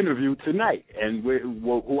this interview tonight. And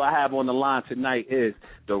who I have on the line tonight is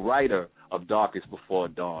the writer of Darkest Before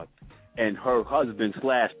Dawn and her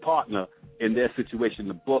husband/partner in their situation,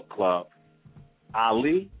 the book club,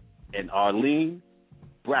 Ali and Arlene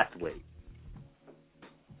Braithwaite.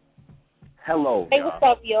 Hello. Hey, what's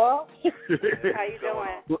up, y'all? How you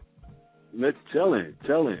doing?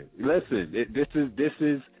 Chilling. Listen, this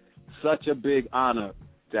is such a big honor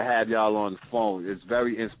to have y'all on the phone. It's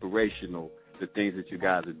very inspirational, the things that you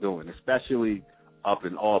guys are doing, especially up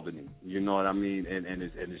in Albany. You know what I mean? And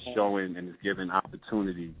it's showing and it's giving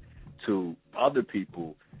opportunity to other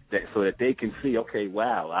people so that they can see, okay,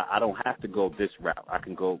 wow, I don't have to go this route. I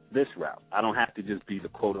can go this route. I don't have to just be the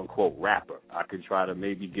quote-unquote rapper. I can try to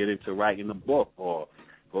maybe get into writing a book or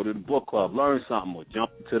go to the book club, learn something, or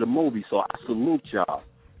jump into the movie. So I salute y'all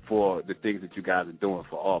for the things that you guys are doing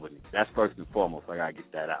for Albany. That's first and foremost. I gotta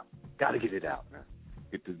get that out. Gotta get it out, man.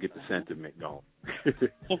 Get the sentiment going.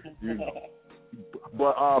 You know.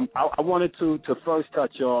 But I wanted to first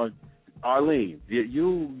touch on Arlene.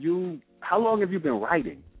 You how long have you been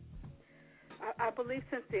writing? I believe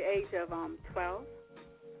since the age of 12.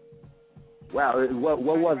 Wow. What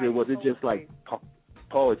was it? Was it just like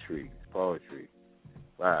poetry?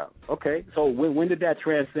 Wow. Okay. So when did that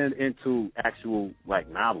transcend into actual like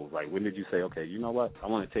novels? Like when did you say, okay, you know what? I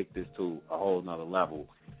want to take this to a whole nother level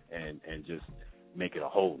and just make it a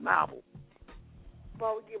whole novel.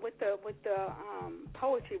 Well, with the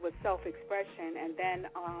poetry was self-expression, and then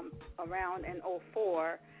around in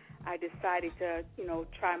 2004, I decided to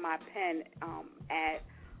try my pen at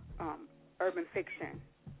urban fiction.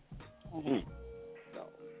 Mm-hmm. So.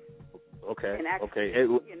 Okay. And actually,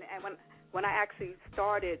 and when I actually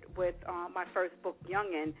started with my first book,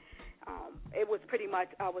 Youngin', it was pretty much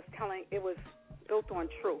it was built on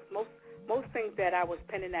truth. Most things that I was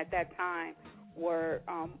penning at that time were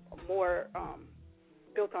more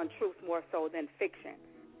built on truth more so than fiction.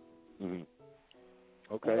 Mm-hmm.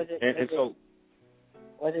 Okay.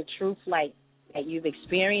 Was it truth like that you've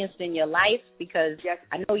experienced in your life? Because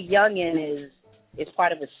I know Youngin is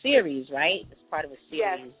part of a series, right? It's part of a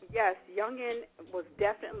series. Yes. Youngin was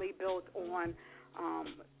definitely built on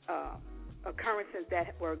occurrences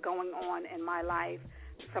that were going on in my life,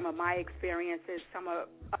 some of my experiences, some of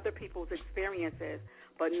other people's experiences,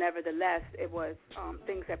 but nevertheless, it was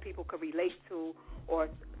things that people could relate to or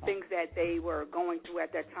things that they were going through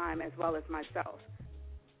at that time as well as myself.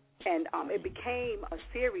 And it became a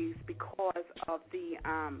series because of the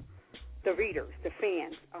readers, the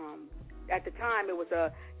fans. At the time, it was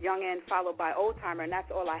a Youngin followed by Old Timer, and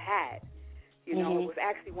that's all I had. You know, it was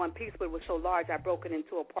actually one piece, but it was so large I broke it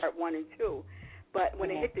into a part 1 and 2. But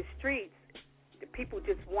when it hit the streets, the people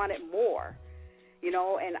just wanted more, you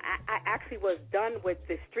know, and I actually was done with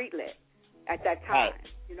the street lit at that time,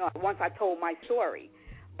 you know, once I told my story.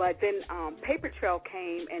 But then Paper Trail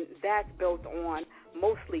came, and that's built on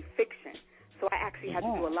mostly fiction. So I actually had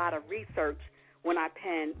to do a lot of research when I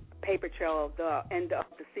penned Paper Trail, the end of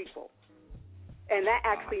the sequel. And that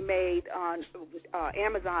actually made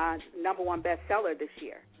Amazon's #1 bestseller this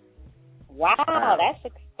year. Wow, that's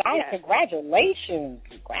exciting. Yes. Congratulations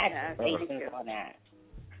on that.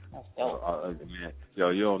 That's dope. Man, yo,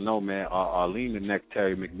 you don't know, man. Arlene the next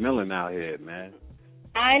Terry McMillan out here, man.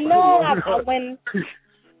 I know. When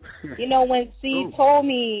C told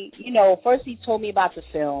me, first he told me about the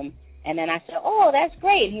film, and then I said, oh, that's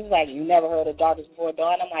great. And he was like, you never heard of Darkest Before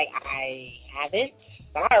Dawn? I'm like, I haven't.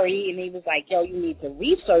 Sorry. And he was like, yo, you need to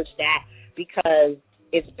research that because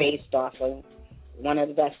it's based off of one of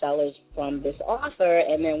the bestsellers from this author.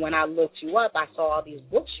 And then when I looked you up, I saw all these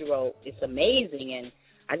books you wrote. It's amazing. And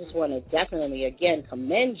I just want to definitely, again,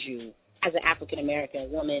 commend you as an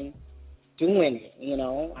African-American woman doing it. You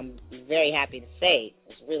know, I'm very happy to say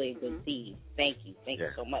it's really a good deed. Thank you. Thank you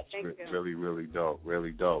so much. Really, really dope.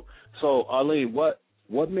 Really dope. So, Arlene, what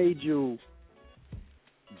made you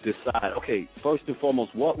decide, okay, first and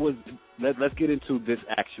foremost, let's get into this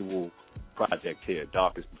actual project here,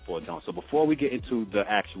 Darkest Before Dawn. So before we get into the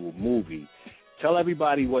actual movie, tell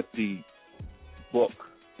everybody what the book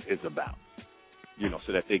is about,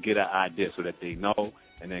 so that they get an idea, so that they know,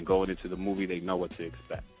 and then going into the movie, they know what to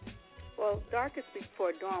expect. Well, Darkest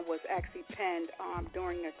Before Dawn was actually penned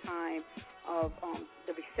during the time of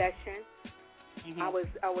the recession. I was,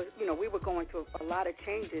 we were going through a lot of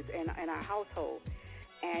changes in our household,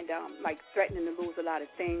 and like threatening to lose a lot of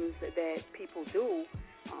things that people do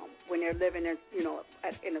when they're living in,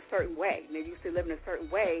 in a certain way. They used to live in a certain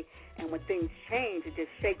way, and when things change, it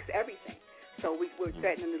just shakes everything. So we were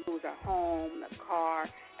threatening to lose our home, the car,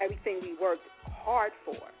 everything we worked hard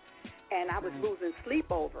for, and I was losing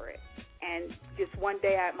sleep over it. And just one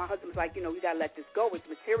day, my husband was like, we got to let this go. It's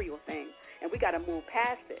material things, and we got to move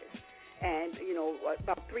past this. And,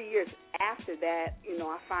 about 3 years after that,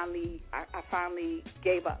 I finally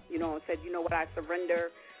gave up, and said, you know what, I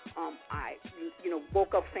surrender. I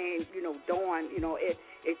woke up saying, dawn,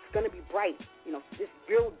 it's going to be bright. It's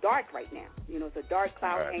real dark right now. It's a dark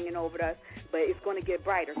cloud hanging over us, but it's going to get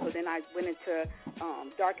brighter. So then I went into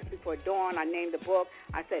Darkest Before Dawn. I named the book.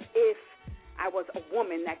 I said, if I was a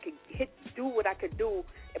woman that could do what I could do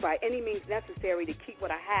by any means necessary to keep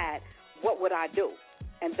what I had, what would I do?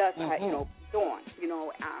 And thus, Dawn,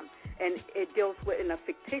 and it deals with in a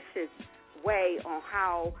fictitious way on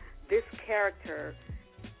how this character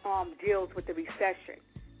deals with the recession,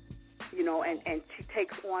 and she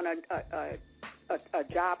takes on a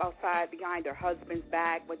job outside behind her husband's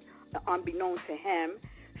back, but unbeknownst to him,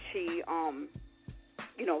 she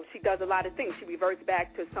she does a lot of things. She reverts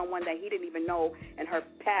back to someone that he didn't even know in her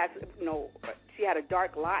past. She had a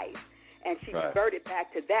dark life, and she reverted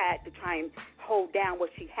back to that to try and hold down what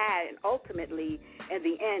she had, and ultimately, in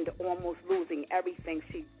the end, almost losing everything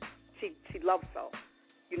she loved so,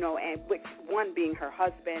 and which one being her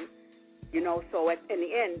husband, So in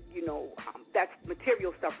the end, that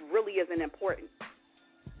material stuff really isn't important,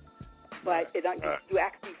 but you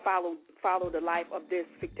actually follow the life of this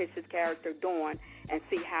fictitious character, Dawn, and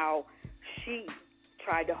see how she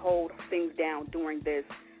tried to hold things down during this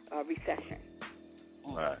recession.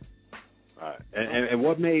 Right. And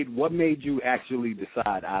what made you actually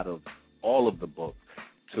decide out of all of the books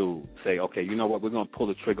to say, okay, you know what, we're going to pull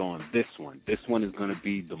the trigger on this one. This one is going to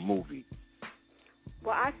be the movie.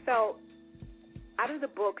 Well, I felt out of the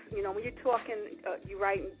books, when you're talking, you're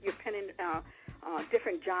penning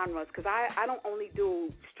different genres, because I don't only do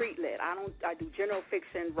street lit. I do general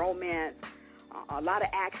fiction, romance, a lot of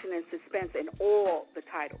action and suspense in all the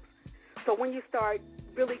titles. So when you start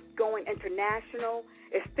really going international,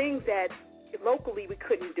 it's things that locally we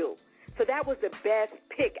couldn't do. So that was the best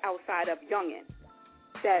pick outside of Youngin,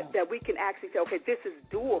 that we can actually say, okay, this is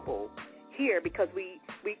doable here because we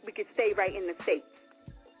could stay right in the States.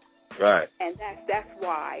 Right. And that's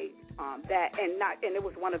why and it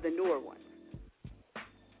was one of the newer ones.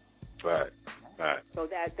 Right. So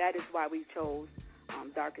that is why we chose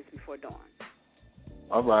Darkest Before Dawn.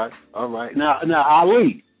 All right. Now,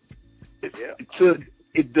 Ali. Yeah.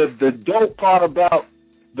 The dope part about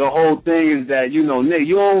the whole thing is that, Nick,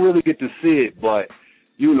 you don't really get to see it, but,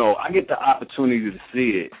 I get the opportunity to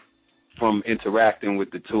see it from interacting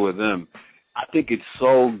with the two of them. I think it's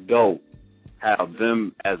so dope how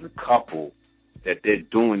them as a couple that they're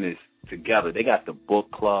doing this together. They got the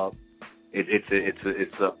book club.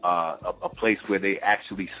 It's a place where they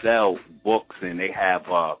actually sell books, and they have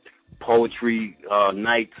poetry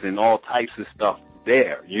nights and all types of stuff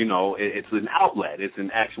there. It's an outlet. It's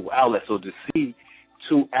an actual outlet. So to see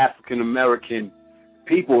two African American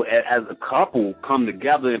people as a couple come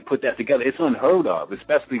together and put that together, it's unheard of,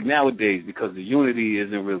 especially nowadays because the unity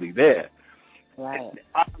isn't really there. Right.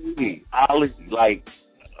 Ali, like,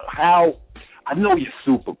 how, I know you're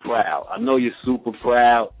super proud. I know you're super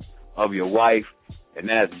proud of your wife, and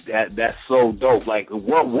that's so dope. Like,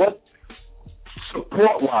 what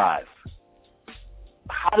support-wise,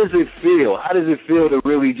 how does it feel? How does it feel to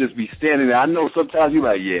really just be standing there? I know sometimes you're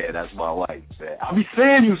like, yeah, that's my wife, man. I be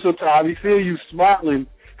seeing you sometimes. I be seeing you smiling.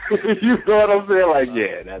 You know what I'm saying? Like,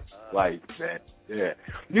 yeah, that's wife, man. Yeah.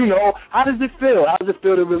 How does it feel? How does it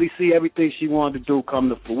feel to really see everything she wanted to do come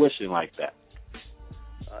to fruition like that?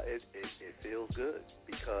 It feels good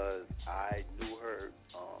because I knew her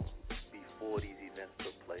before these events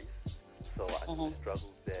took place. So I knew the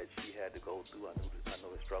struggles that she had to go through. I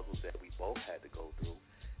know the struggles that we both had to go through.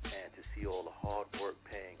 And to see all the hard work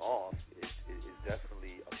paying off is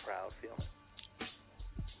definitely a proud feeling.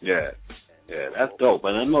 Yeah. Yeah, that's dope.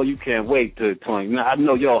 And I know you can't wait to I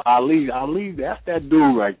know, Ali, that's that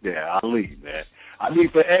dude right there. Ali, man. I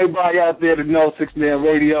need for everybody out there to know 6-Man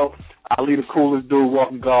Radio, Ali the coolest dude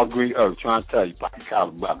walking God's green earth. Trying to tell you, pocket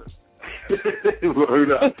collar brother.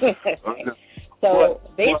 Word up. So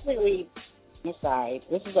basically, I'm sorry,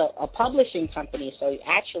 this is a publishing company, so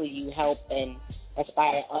actually you help and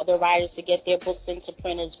aspire other writers to get their books into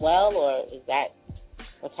print as well, or is that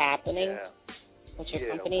what's happening? Yeah. With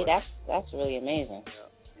your company? That's really amazing.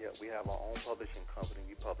 Yeah, we have our own publishing company.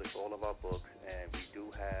 We publish all of our books, and we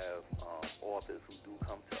do have authors who do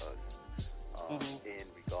come to us in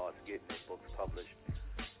regards to getting their books published.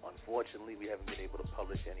 Unfortunately, we haven't been able to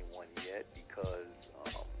publish anyone yet because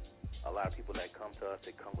a lot of people that come to us,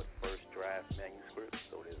 they come with first draft manuscripts,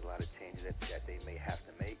 so there's a lot of changes that they may have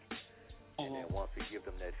to make. And then once we give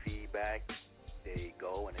them that feedback, they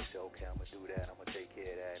go and they say, okay, I'm going to do that, I'm going to take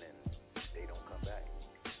care of that, and they don't come back.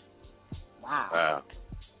 Wow.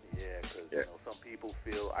 Yeah, because some people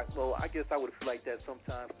feel. I guess I would feel like that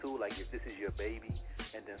sometimes too. Like if this is your baby,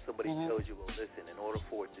 and then somebody tells you, well, listen, in order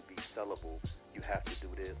for it to be sellable, you have to do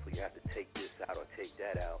this, or you have to take this out or take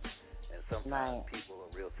that out. And sometimes people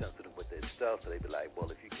are real sensitive with their stuff, so they be like,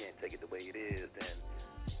 well, if you can't take it the way it is, then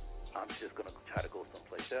I'm just gonna try to go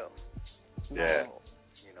someplace else. Yeah. So,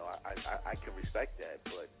 I can respect that,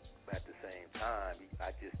 but at the same time,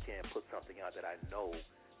 I just can't put something out that I know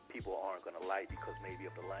people aren't going to like because maybe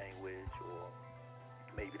of the language or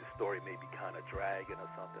maybe the story may be kind of dragging or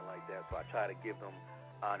something like that. So I try to give them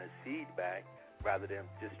honest feedback rather than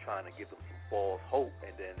just trying to give them some false hope.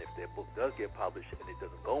 And then if their book does get published and it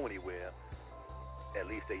doesn't go anywhere, at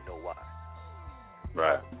least they know why.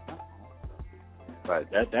 Right. Right.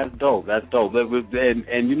 That's dope. That's dope.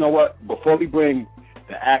 And you know what? Before we bring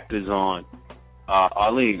the actors on,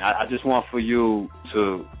 Arlene, I just want for you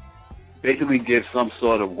to basically give some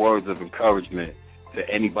sort of words of encouragement to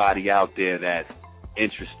anybody out there that's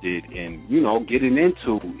interested in, getting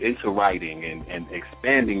into writing and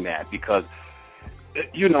expanding that, because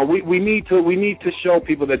we need to show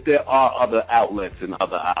people that there are other outlets and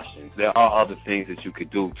other options. There are other things that you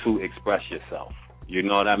could do to express yourself. You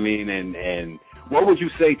know what I mean? And what would you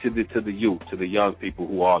say to the youth, to the young people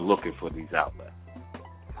who are looking for these outlets?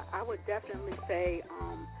 I would definitely say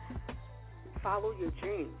follow your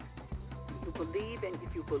dreams. If you believe in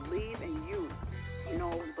you,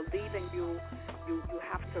 believe in you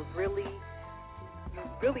have to really,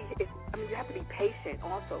 you have to be patient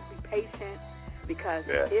also. Be patient because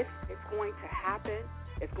if it's going to happen,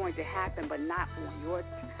 it's going to happen, but not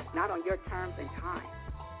on your terms and time.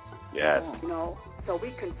 Yes. So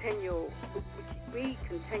we continue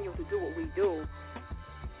to do what we do,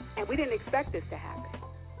 and we didn't expect this to happen.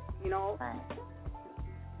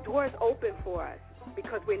 Doors open for us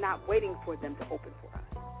because we're not waiting for them to open for us.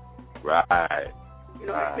 Right. You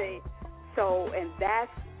know what I mean? So, and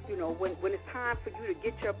that's, when it's time for you to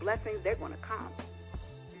get your blessings, they're going to come.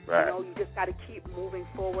 Right. You know, you just got to keep moving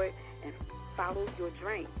forward and follow your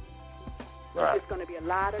dream. Right. There's going to be a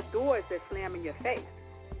lot of doors that slam in your face.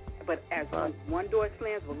 But as one door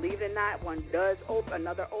slams, believe it or not, one does open,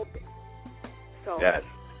 another opens. So, yes.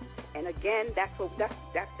 And again, that's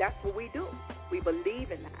what we do. We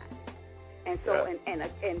believe in that. And so,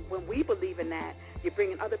 and when we believe in that, you're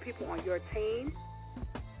bringing other people on your team,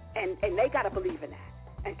 and they got to believe in that.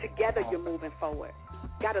 And together, you're moving forward.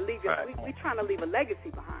 Got to leave. We're trying to leave a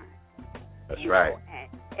legacy behind. That's right.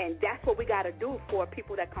 And that's what we got to do for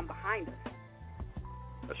people that come behind us.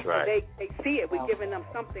 That's right. They see it. We're giving them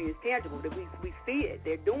something that's tangible. That we see it.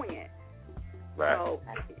 They're doing it. Right. So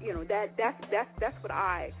that's what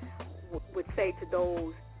I would say to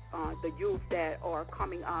those the youth that are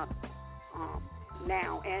coming up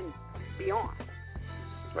now and beyond.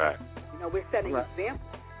 Right. We're setting examples.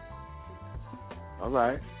 All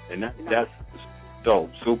right, and that's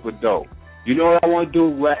dope, super dope. You know what I want to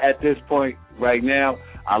do at this point right now?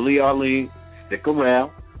 Arlene, stick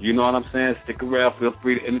around. You know what I'm saying? Stick around. Feel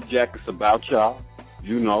free to interject. It's about y'all,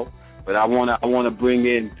 But I wanna bring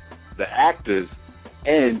in the actors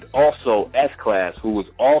and also S-Class, who was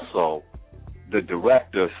also the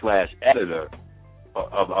director / editor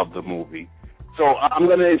of the movie. So I'm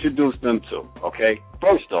gonna introduce them too. Okay.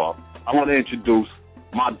 First off, I want to introduce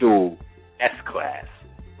my dude S-Class,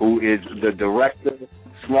 who is the director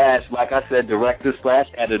 / like I said, director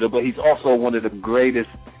 / editor, but he's also one of the greatest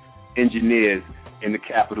engineers in the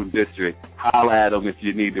Capital District. Holla at him if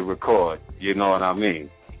you need to record. You know what I mean?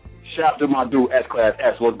 Shout to my dude S-Class.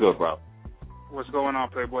 S, what's good, bro? What's going on,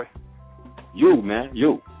 Playboy? You, man.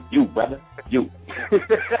 You, brother. You.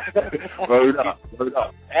 Word up. What's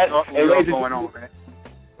going on, man?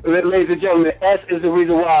 Ladies and gentlemen, S is the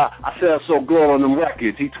reason why I sound so good on them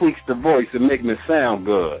records. He tweaks the voice and make me sound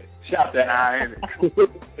good. Shout that out.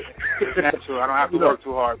 That's true. I don't have to work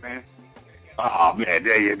too hard, man. Oh, man,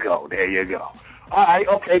 there you go. All right,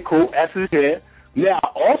 okay, cool. S is here. Now, I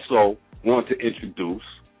also want to introduce,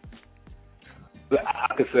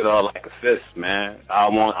 I consider her like a sis, man. I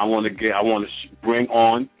want to bring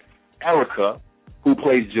on Erica, who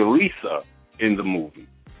plays Jaleesa in the movie.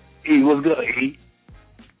 E, what's good, E?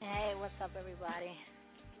 Hey, what's up, everybody?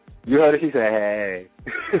 You heard it? She said, hey.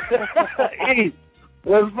 E,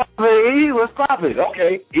 what's poppin', E? What's poppin'?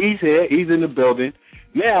 Okay, E's here. E's in the building.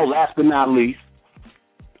 Now, last but not least,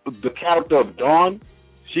 the character of Dawn,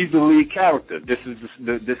 she's the lead character. This is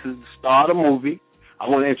the star of the movie. I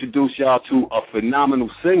want to introduce y'all to a phenomenal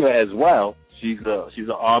singer as well. She's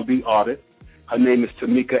an R&B artist. Her name is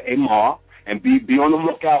Tamika Amar. And be on the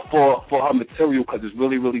lookout for her material because it's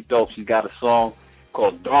really, really dope. She's got a song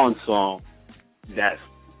called Dawn Song that's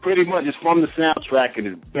pretty much is from the soundtrack and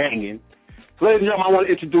is banging. So, ladies and gentlemen, I want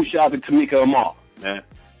to introduce y'all to Tamika Amar, man,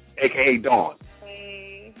 a.k.a. Dawn.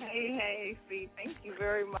 Hey, Steve. Thank you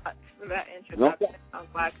very much for that introduction. I'm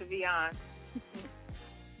glad to be on.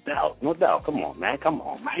 No doubt. Come on, man.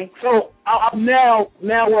 So now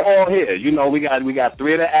we're all here. We got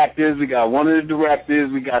 3 of the actors, we got 1 of the directors,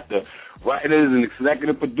 we got the writers and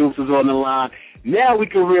executive producers on the line. Now we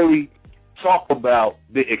can really talk about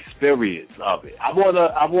the experience of it. I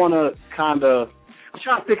wanna kind of. I'm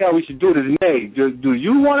trying to think how we should do this. Nay, do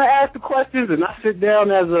you want to ask the questions and I sit down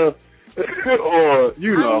as a, or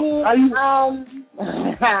it all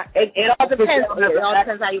depends. It all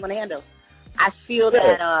depends how you want to handle. I feel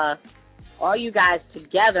that all you guys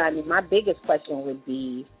together. I mean, my biggest question would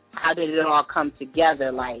be, how did it all come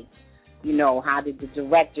together? Like, how did the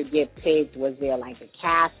director get picked? Was there like a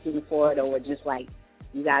casting for it, or just like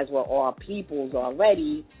you guys were all peoples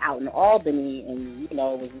already out in Albany, and it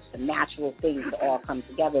was just a natural thing to all come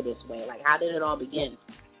together this way? Like, how did it all begin?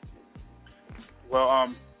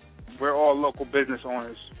 Well, we're all local business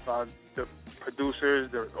owners. The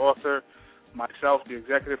producers, the author, myself, the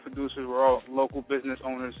executive producers, we're all local business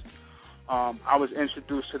owners. I was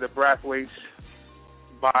introduced to the Braithwaites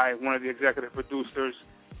by one of the executive producers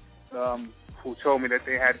who told me that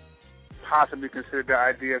they had possibly considered the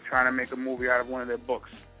idea of trying to make a movie out of one of their books.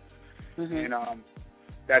 Mm-hmm. And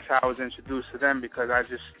that's how I was introduced to them, because I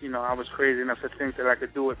just, I was crazy enough to think that I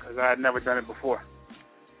could do it because I had never done it before.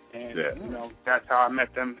 And, that's how I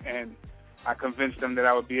met them, and I convinced them that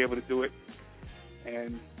I would be able to do it.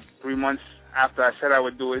 And 3 months after I said I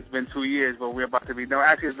would do it, it's been 2 years, but we're about to be done.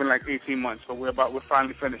 Actually, it's been like 18 months, but we're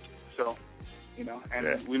finally finished. So, we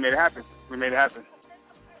made it happen.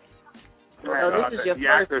 So this is your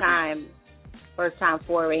first time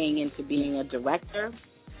foraying into being a director?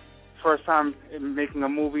 First time making a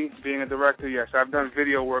movie, being a director, yes. I've done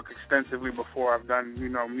video work extensively before. I've done,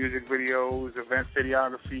 music videos, event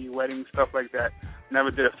videography, weddings, stuff like that. Never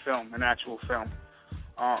did a film, an actual film.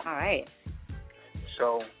 All right.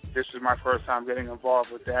 So this was my first time getting involved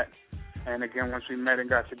with that. And again, once we met and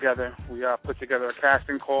got together, we put together a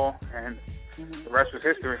casting call, and the rest was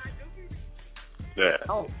history. Yeah.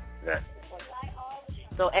 Oh. Yeah.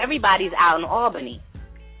 So everybody's out in Albany.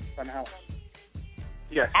 Funhouse.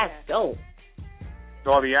 Yes. That's dope.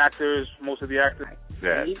 All the actors, most of the actors.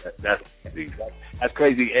 Yeah, that's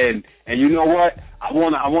crazy. And you know what? I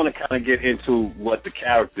wanna kind of get into what the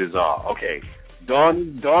characters are. Okay,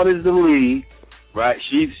 Dawn is the lead, right?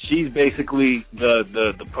 She's basically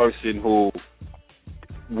the person who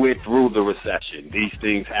went through the recession. These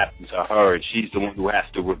things happen to her, and she's the one who has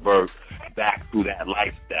to revert back to that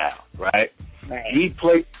lifestyle, right? He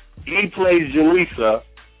plays Jaleesa,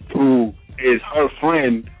 who is her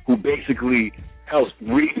friend, who basically helps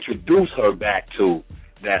reintroduce her back to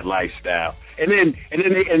that lifestyle, and then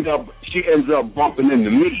she ends up bumping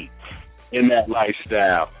into me in that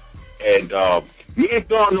lifestyle, and me and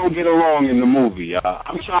Dawn don't get along in the movie.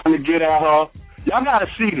 I'm trying to get at her. Y'all gotta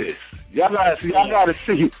see this. Y'all gotta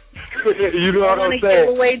see. You know what I'm saying? I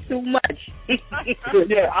don't want to give away too much.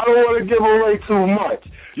 Yeah, I don't want to give away too much.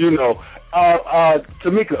 You know,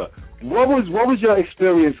 Tamika, what was your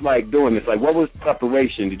experience like doing this? Like, what was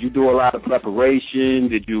preparation? Did you do a lot of preparation?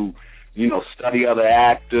 Did you study other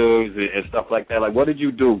actors and stuff like that? Like, what did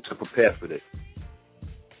you do to prepare for this?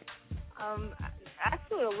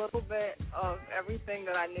 Actually, a little bit of everything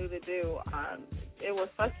that I knew to do. It was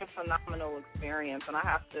such a phenomenal experience, and I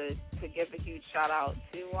have to give a huge shout out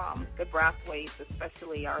to the Braithwaites,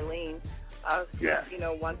 especially Arlene. Yeah.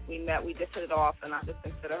 Once we met, we just hit it off, and I just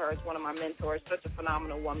consider her as one of my mentors. Such a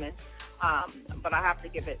phenomenal woman. But I have to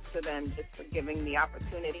give it to them just for giving the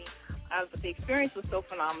opportunity. But the experience was so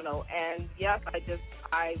phenomenal, and yes,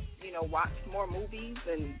 I watched more movies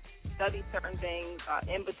and studied certain things.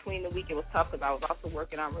 In between the week, it was tough because I was also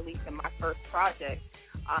working on releasing my first project.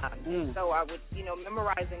 So I would,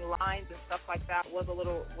 memorizing lines and stuff like that was a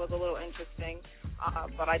little interesting.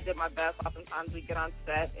 But I did my best. Oftentimes we get on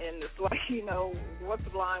set and it's like, what's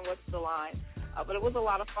the line? But it was a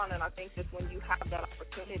lot of fun, and I think just when you have that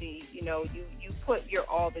opportunity, you put your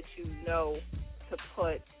all that you know to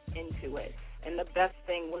put into it. And the best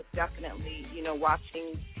thing was definitely,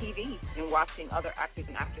 watching TV and watching other actors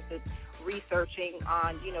and actresses, researching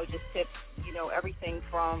on, just tips, everything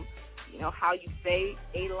from, how you say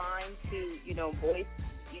a line to, voice,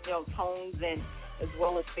 tones, and as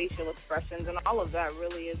well as facial expressions. And all of that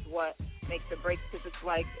really is what makes or breaks, because it's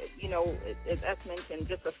like, as S mentioned,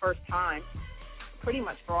 just the first time, pretty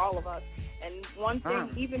much for all of us. And one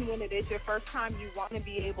thing, even when it is your first time, you want to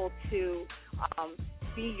be able to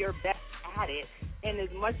be your best at it, and as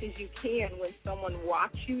much as you can when someone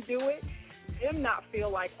watch you do it, them not feel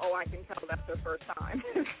like, oh, I can tell that's their first time.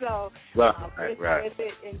 So right. With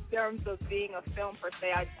it, in terms of being a film per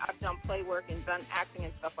se, I've done play work and done acting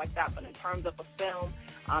and stuff like that, but in terms of a film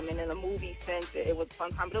and in a movie sense, it was a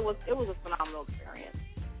fun time, but it was a phenomenal experience.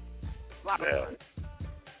 A lot of fun.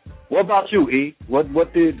 What about you, E?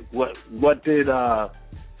 What did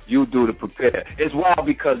you do to prepare? It's wild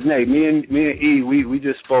because me and E, we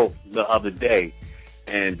just spoke the other day,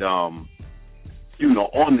 and on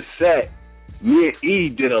the set, me and E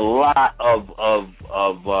did a lot of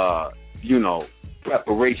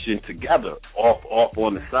preparation together, off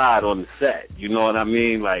on the side on the set. You know what I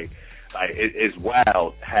mean? Like it's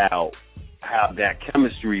wild how that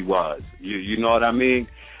chemistry was. You know what I mean?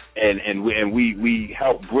 And we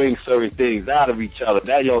help bring certain things out of each other.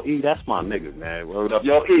 That E, that's my nigga, man. Word up,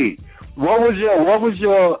 E. What was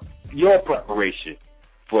your preparation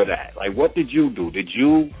for that? Like, what did you do? Did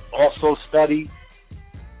you also study?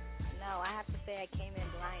 No, I have to say I came in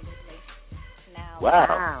blindly. Now,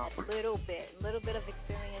 Wow. A little bit of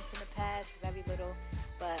experience in the past, very little,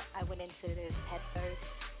 but I went into this head first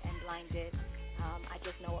and blinded. I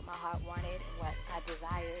just know what my heart wanted and what I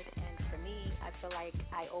desired, and for me, I feel like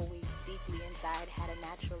I always deeply inside had a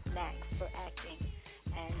natural knack for acting,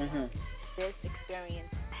 and this experience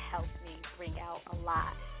helped me bring out a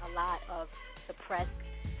lot of suppressed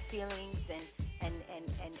feelings and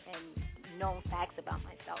known facts about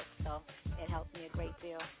myself, so it helped me a great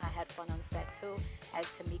deal. I had fun on set too. As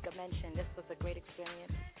Tamika mentioned, this was a great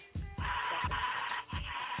experience.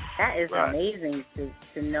 That is amazing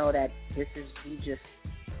to know that this is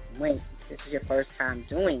this is your first time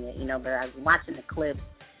doing it, but I was watching the clips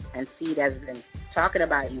and see that's been talking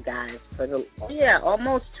about you guys for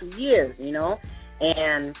almost 2 years,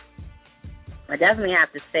 and I definitely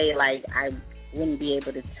have to say, like, I wouldn't be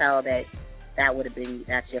able to tell that's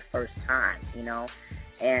your first time,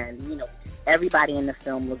 and, everybody in the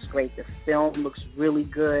film looks great. The film looks really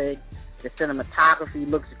good. The cinematography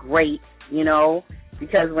looks great,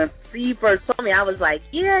 Because when Steve first told me, I was like,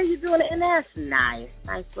 yeah, you're doing it, and that's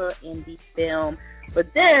nice little indie film. But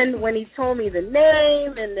then when he told me the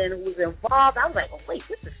name and then who was involved, I was like, oh, wait,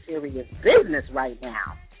 this is serious business right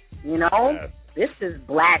now. You know? Yes. This is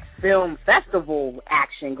Black Film Festival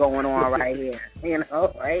action going on right here, you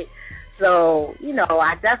know, right? So, you know,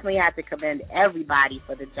 I definitely have to commend everybody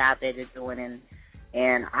for the job that they're doing,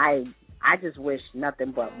 and I just wish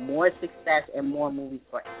nothing but more success and more movies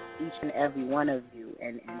for each and every one of you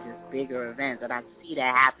and just bigger events, and I see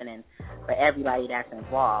that happening for everybody that's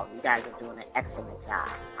involved. You guys are doing an excellent job.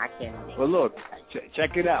 I can't even. Well, look,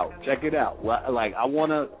 check it out. Like, I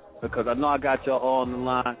want to, because I know I got y'all all on the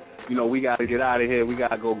line. You know, we got to get out of here. We got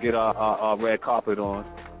to go get our red carpet on,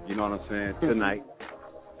 you know what I'm saying, tonight.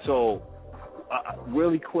 So,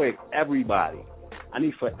 really quick, everybody, I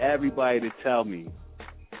need for everybody to tell me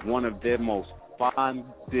one of their most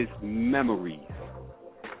fondest memories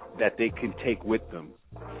that they can take with them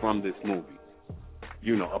from this movie.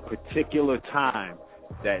 You know, a particular time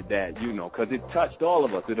that you know, because it touched all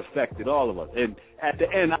of us. It affected all of us. And at the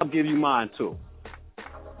end, I'll give you mine, too.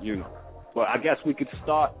 You know. But I guess we could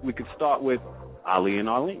start with Ali and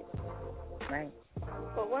Arlene. Right.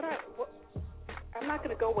 Well, I'm not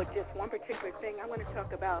going to go with just one particular thing. I'm going to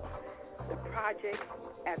talk about the project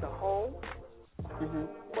as a whole. Mm-hmm.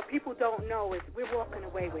 What people don't know is we're walking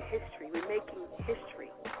away with history. We're making history.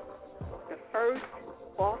 The first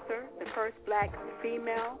author, the first Black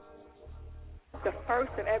female, the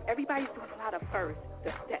first of everybody's doing a lot of firsts.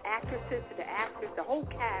 The actresses, the actors, the whole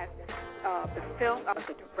cast, the film,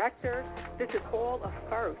 the director. This is all a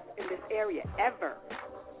first in this area ever.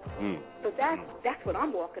 So that's what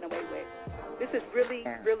I'm walking away with. This is really,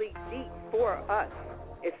 really deep for us.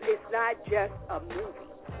 It's not just a movie.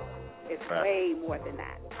 It's way more than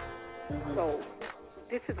that. Mm-hmm. So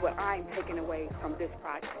this is what I'm taking away from this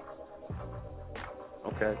project.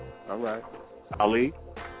 Okay. All right. Ali?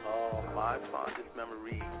 My fondest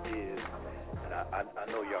memory is, and I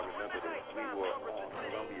know y'all remember this, we were on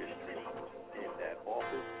Columbia Street in that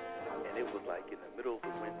office, and it was like in the middle of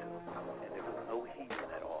the winter, and there was no heat in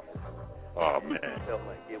that office. Oh, man. It felt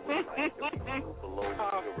like it was like 32 below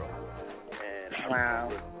zero. And I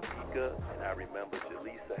remember Mika, and I remember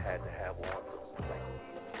Jaleesa had to have on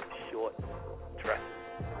some short dresses.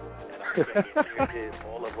 And I remember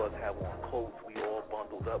all of us have on coats. We all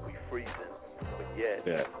bundled up. We freezing. But yet,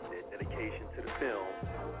 their dedication to the film,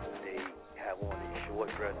 they have on these short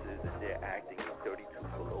dresses, and they're acting in 32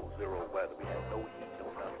 below zero weather. We had no heat, no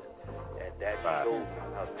nothing. And that showed me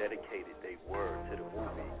how dedicated they were to the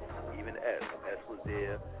movie. Even S was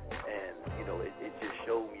there, and, you know, it just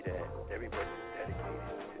showed me that everybody was dedicated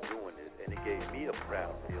to doing this, and it gave me a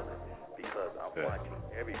proud feeling because I'm watching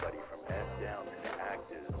everybody from S down to the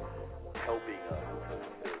actors helping us to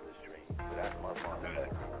fulfill this dream. So that's my fondest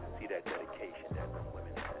memory, to see that dedication that the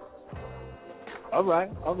women had. All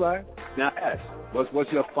right. Now, S,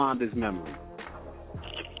 what's your fondest memory?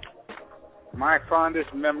 My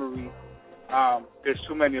fondest memory, there's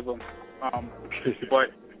too many of them, but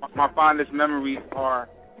my fondest memories are,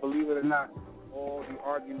 believe it or not, all the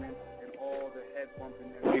arguments and all the head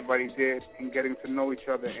bumping that everybody did and getting to know each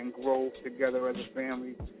other and grow together as a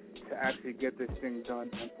family to actually get this thing done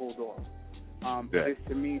and pulled off. This,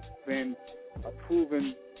 to me, has been a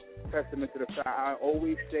proven testament to the fact. I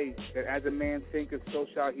always say that as a man thinketh, so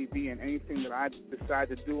shall he be, and anything that I decide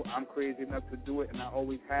to do, I'm crazy enough to do it, and I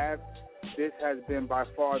always have. This has been by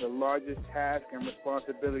far the largest task and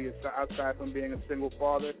responsibility outside from being a single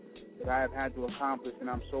father that I have had to accomplish, and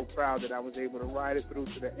I'm so proud that I was able to ride it through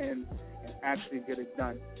to the end and actually get it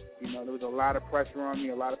done. You know, there was a lot of pressure on me.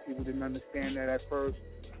 A lot of people didn't understand that at first,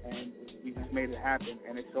 and we just made it happen,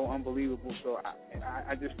 and it's so unbelievable. So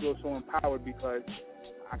I just feel so empowered because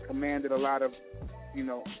I commanded a lot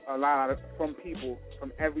from people,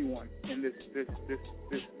 from everyone in this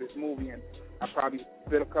movie, and I probably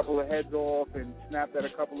bit a couple of heads off and snapped at a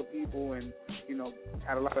couple of people, and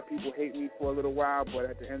had a lot of people hate me for a little while. But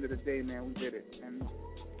at the end of the day, man, we did it, and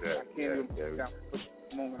I can't even put down for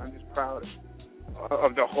the moment. I'm just proud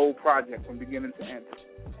of the whole project from beginning to end.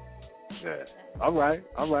 Yeah. All right.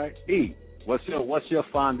 E, what's your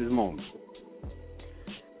fondest moment?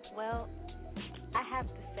 Well, I have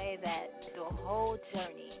to say that the whole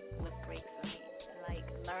journey was great for me. Like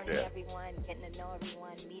learning everyone, getting to know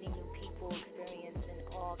everyone, meeting new people, experiencing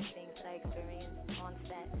all the things that I experienced on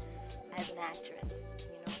set as an actress,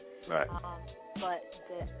 Right. But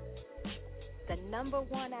the number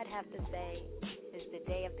one I'd have to say is the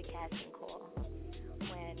day of the casting call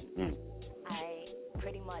when I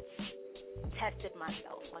pretty much tested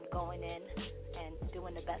myself on going in and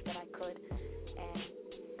doing the best that I could, and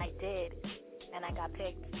I did. and I got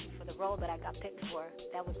picked for the role that I got picked for.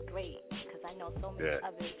 That was great because I know so many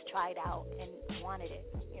others tried out and wanted it,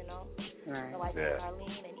 you know. Right. So I thank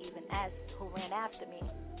Arlene and even S, who ran after me.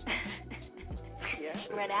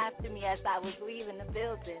 Ran after me as I was leaving the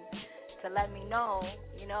building to let me know,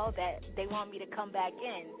 you know, that they want me to come back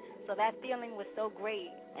in. So that feeling was so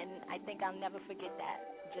great, and I think I'll never forget that.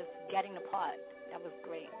 Just getting the part, that was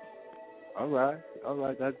great. All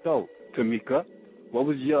right, that's dope. Tamika, what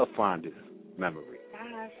was your fondest memory?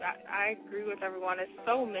 Gosh, I agree with everyone. It's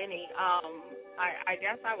so many. I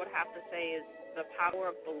guess I would have to say is the power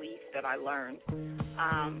of belief that I learned,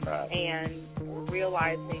 and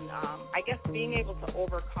realizing, I guess being able to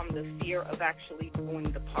overcome the fear of actually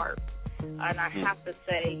doing the part. And I have to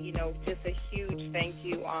say, you know, just a huge thank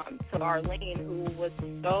you to Arlene, who was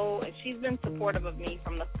so, and she's been supportive of me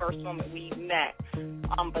from the first moment we met,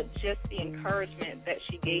 but just the encouragement that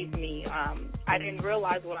she gave me, I didn't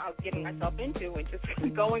realize what I was getting myself into, and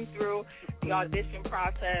just going through the audition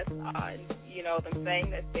process, you know, them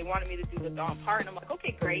saying that they wanted me to do the Dawn part, and I'm like,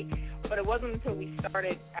 okay, great, but it wasn't until we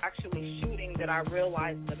started actually shooting that I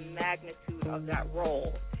realized the magnitude of that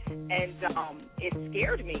role. And it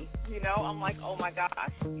scared me, you know. I'm like, oh, my gosh,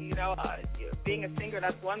 you know, being a singer,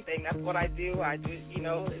 that's one thing. That's what I do, you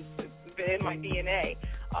know, it's been in my DNA.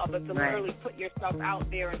 But to literally put yourself out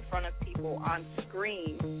there in front of people on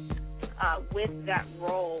screen with that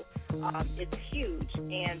role, it's huge.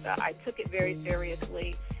 And I took it very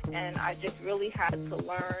seriously. And I just really had to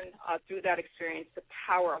learn through that experience the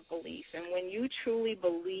power of belief. And when you truly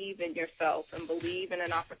believe in yourself and believe in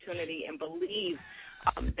an opportunity and believe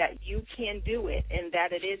that you can do it and that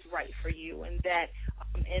it is right for you and that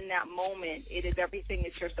in that moment it is everything that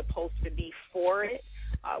you're supposed to be for it,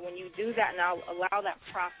 when you do that and allow that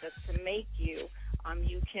process to make you,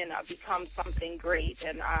 you can become something great.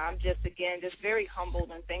 And I'm just very humbled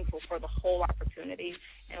and thankful for the whole opportunity.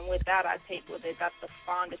 And with that, I take with it, that's the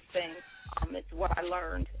fondest thing. It's what I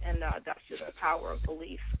learned, and that's just the power of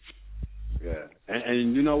belief. Yeah,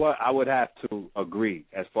 and you know what? I would have to agree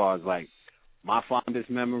as far as, like, my fondest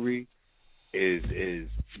memory is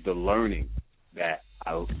the learning that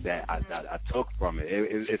I took from it.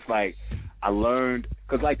 It's like I learned,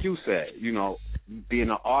 because like you said, you know,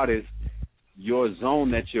 being an artist, your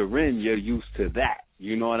zone that you're in, you're used to that.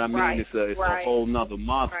 You know what I mean? Right. It's a whole nother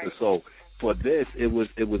monster. Right. So for this, it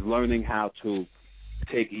was learning how to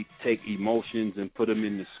take emotions and put them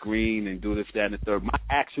in the screen and do this, that, and the third. My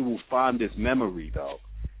actual fondest memory, though,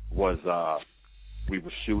 was we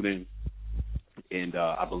were shooting. And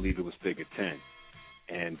I believe it was Figure 10.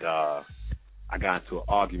 And I got into an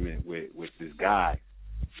argument with this guy,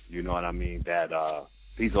 you know what I mean, that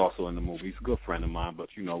he's also in the movie. He's a good friend of mine, but,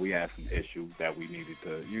 you know, we had some issues that we needed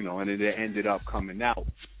to, you know, and it ended up coming out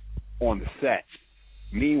on the set.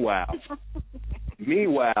 Meanwhile,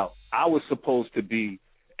 I was supposed to be,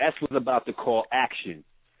 S was about to call action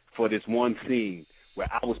for this one scene where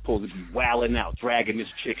I was supposed to be wilding out, dragging this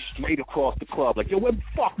chick straight across the club. Like, yo, where the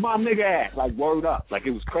fuck my nigga at? Like, word up. Like,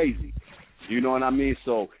 it was crazy. You know what I mean?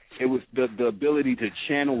 So it was the ability to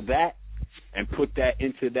channel that and put that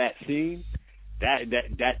into that scene,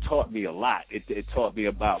 that taught me a lot. It taught me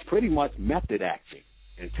about pretty much method acting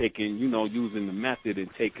and taking, you know, using the method and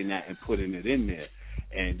taking that and putting it in there.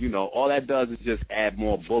 And, you know, all that does is just add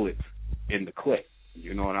more bullets in the clip.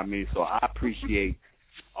 You know what I mean? So I appreciate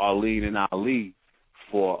Arlene and Ali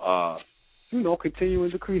for, you know,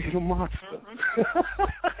 continuing to create a monster.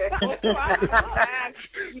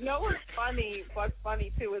 You know what's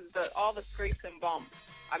funny too is all the scrapes and bumps.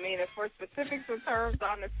 I mean, if for specifics in terms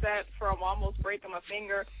on the set from almost breaking my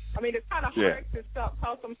finger, I mean, it's kind of hard to tell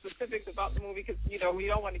some specifics about the movie because, you know, we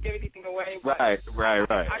don't want to give anything away. But right.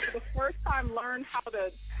 I for the first time learned how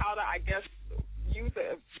to I guess use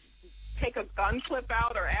it. Take a gun clip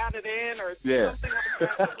out or add it in or something like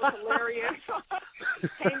that. It was hilarious.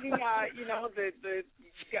 Hanging, you know, the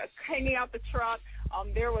hanging out the truck.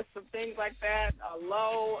 There was some things like that.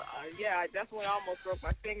 Low. I definitely almost broke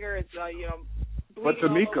my finger. It's you know. But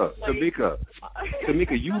Tamika,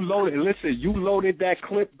 you loaded that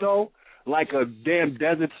clip though like a damn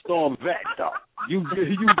Desert Storm vet though.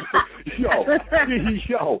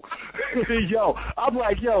 Yo. I'm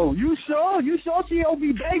like, yo, you sure? You sure she don't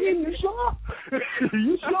be begging? You sure?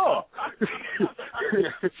 You sure?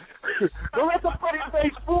 Don't let the pretty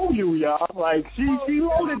face fool you, y'all. Like, she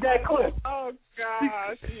loaded that clip. Oh, Oh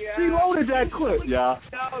gosh, yeah. She loaded that clip, y'all.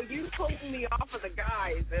 No, you pulled me off of the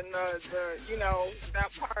guys and the that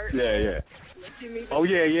part. Yeah. Oh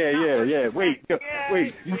yeah. Wait.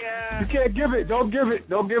 You can't give it. Don't give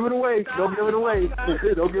it away. Don't give it away.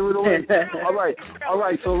 All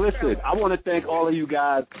right. So listen, I want to thank all of you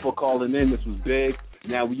guys for calling in. This was big.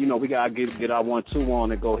 Now we gotta get our 1-2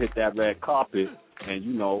 on and go hit that red carpet and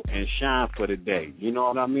and shine for the day. You know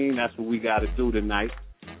what I mean? That's what we gotta do tonight.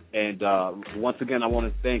 And once again, I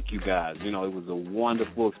want to thank you guys. It was a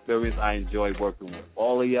wonderful experience. I enjoyed working with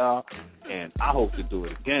all of y'all, and I hope to do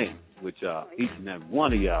it again with each and every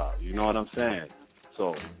one of y'all. You know what I'm saying?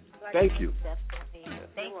 So, thank you.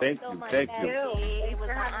 Thank you so much. It was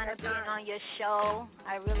an honor being on your show.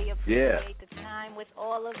 I really appreciate the time with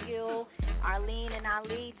all of you. Arlene and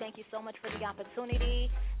Ali, thank you so much for the opportunity.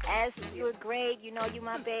 As you were great, you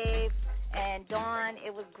my babe. And Dawn,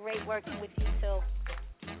 it was great working with you too.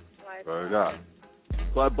 Very good.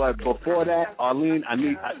 But before that, Arlene, I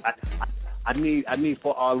need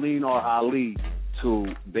for Arlene or Ali to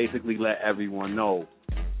basically let everyone know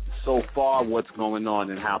so far what's going on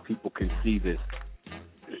and how people can see this.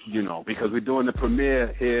 Because we're doing the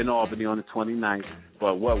premiere here in Albany on the 29th.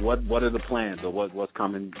 But what are the plans or what's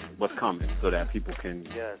coming so that people can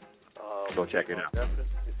go check it out?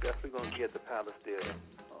 It's definitely going to be at the Palace Theater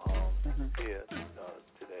here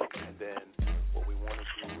today, and then what we want to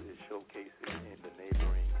do is showcase it in the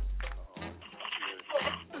neighboring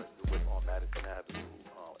theaters on Madison Avenue,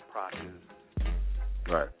 Proctor's,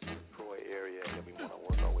 Troy area, and then we want to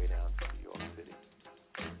work our way down to New York City.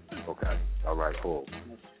 Okay. All right, cool.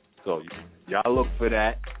 So y'all look for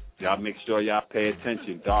that. Y'all make sure y'all pay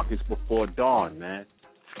attention. Darkest Before Dawn, man.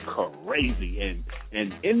 It's crazy.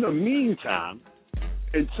 And in the meantime,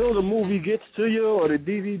 until the movie gets to you or the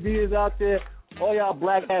DVD is out there, all y'all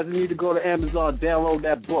black ass need to go to Amazon, download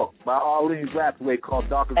that book by Arlene Braithwaite called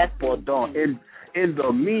Darkest Before Dawn. In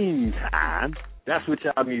the meantime, that's what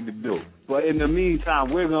y'all need to do. But in the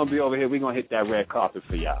meantime, we're going to be over here. We're going to hit that red carpet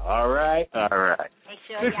for y'all. All right? Make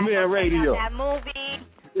sure 6THMANRADIO. that movie.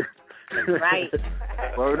 Right.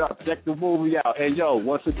 Word up. Check the movie out. And,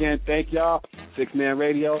 once again, thank y'all.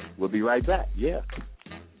 6THMANRADIO. We'll be right back. Yeah.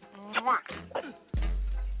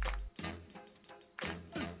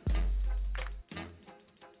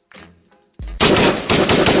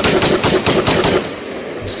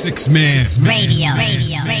 Radio.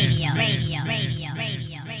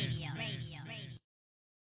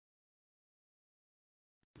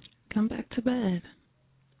 Come back to bed.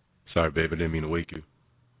 Sorry, babe, I didn't mean to wake you.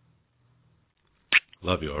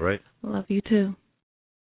 Love you, all right? Love you too.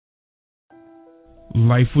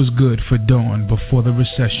 Life was good for Dawn before the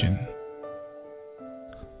recession.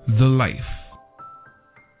 The life.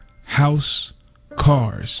 House,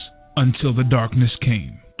 cars, until the darkness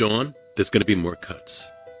came. Dawn, there's going to be more cuts.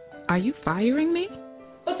 Are you firing me?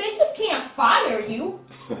 But they just can't fire you.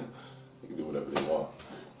 You can do whatever they want.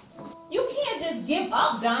 You can't just give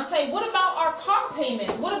up, Dante. What about our car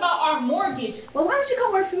payment? What about our mortgage? Well, why don't you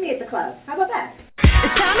come work for me at the club? How about that?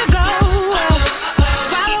 It's time to go.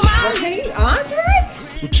 Hey, Andre?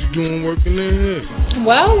 What you doing working in here?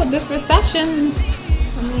 Well, with this recession,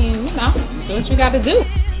 do what you got to do.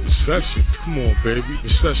 Recession? Come on, baby.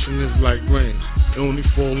 Recession is like rain. It only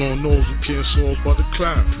fall on those who can't solve by the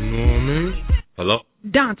clouds. You know what I mean? Hello?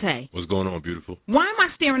 Dante. What's going on, beautiful? Why am I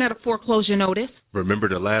staring at a foreclosure notice? Remember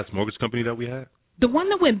the last mortgage company that we had? The one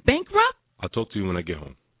that went bankrupt? I'll talk to you when I get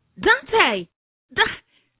home. Dante!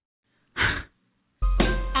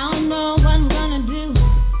 I don't know what I'm gonna do.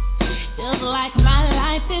 Feels like my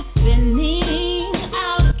life is spinning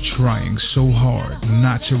out. Trying so hard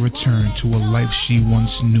not to return to a life she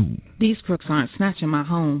once knew. These crooks aren't snatching my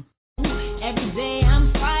home. Every day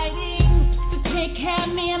I'm fighting to take care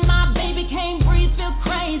of me and my baby can't breathe, feel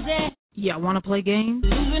crazy. Y'all wanna play games?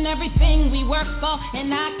 Losing everything we work for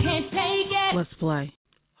and I can't take it. Let's play.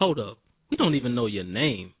 Hold up. We don't even know your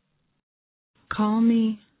name. Call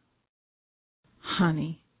me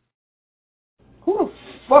Honey. Who the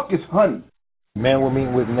fuck is Honey? The man we're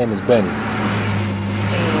meeting with, his name is Benny.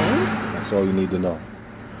 And? That's all you need to know. I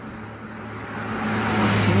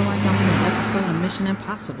feel like I'm in an episode of Mission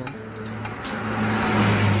Impossible.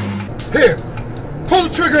 Here! Pull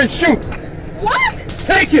the trigger and shoot! What?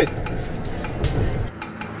 Take it!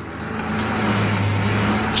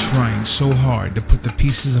 Trying so hard to put the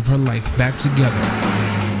pieces of her life back together.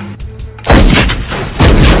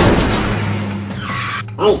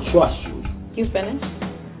 I don't trust you. You finished?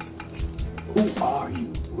 Who are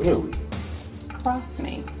you, really? Cross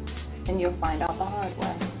me, and you'll find out the hard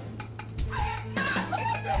way.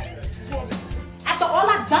 After all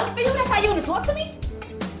I've done for you, that's how you want to talk to me?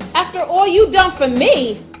 After after all you done for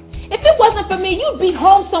me. If it wasn't for me, you'd be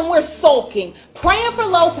home somewhere sulking, praying for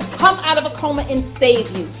Lo to come out of a coma and save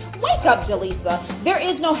you. Wake up, Jaleesa. There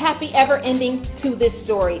is no happy ever ending to this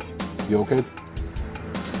story. You okay?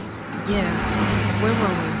 Yeah. Where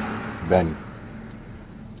were we? Ben.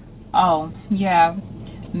 Oh, yeah.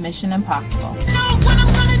 Mission Impossible.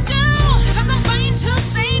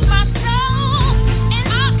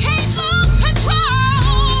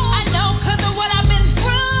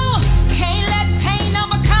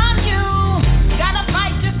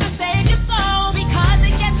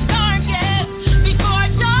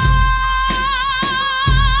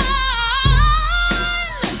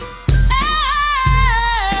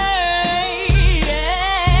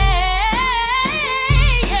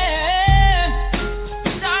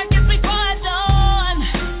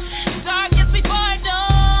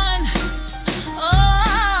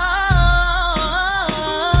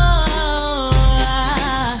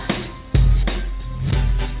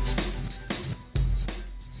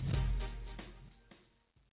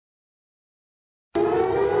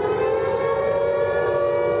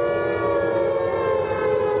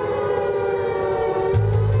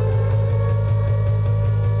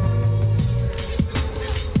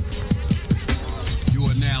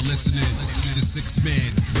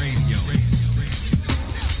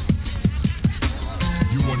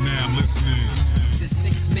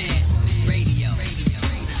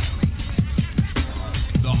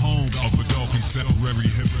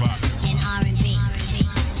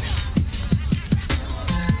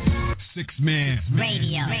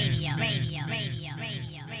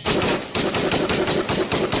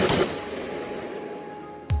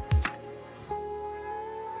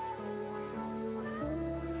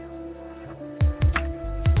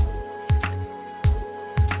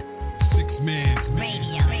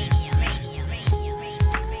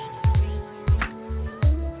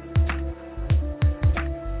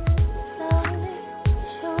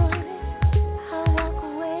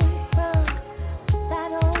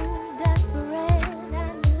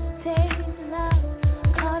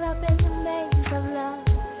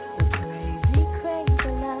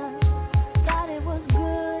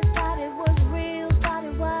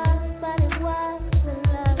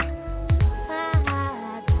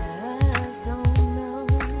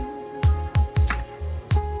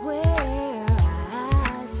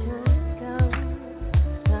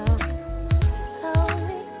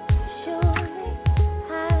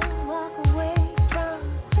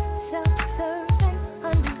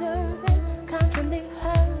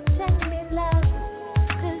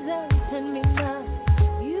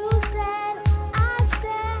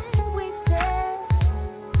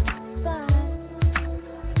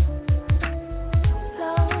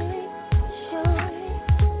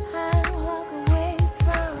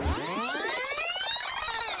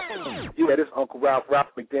 Ralph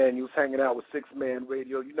McDaniels hanging out with 6Man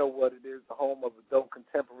Radio. You know what it is, the home of adult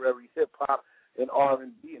contemporary hip-hop and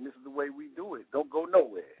R&B, and this is the way we do it. Don't go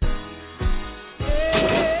nowhere.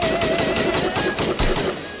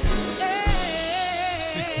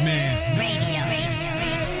 6Man Radio.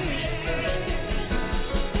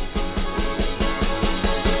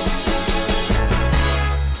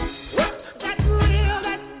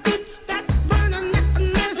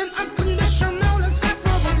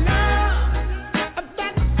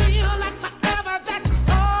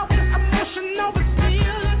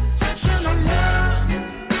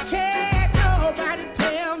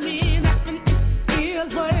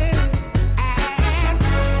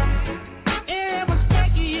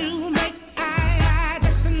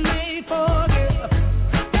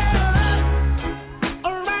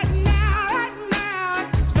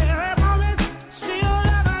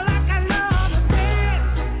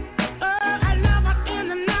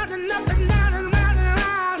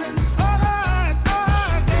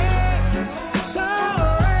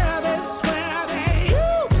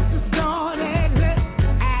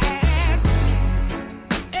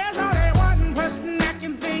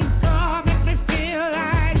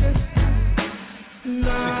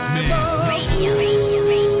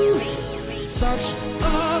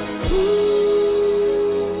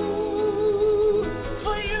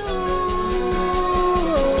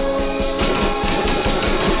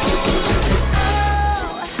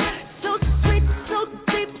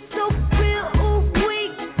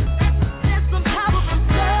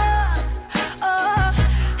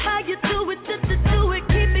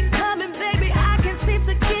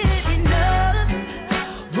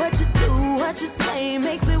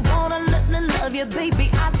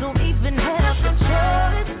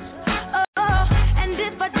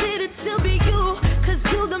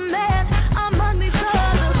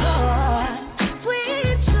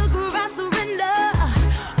 Sugar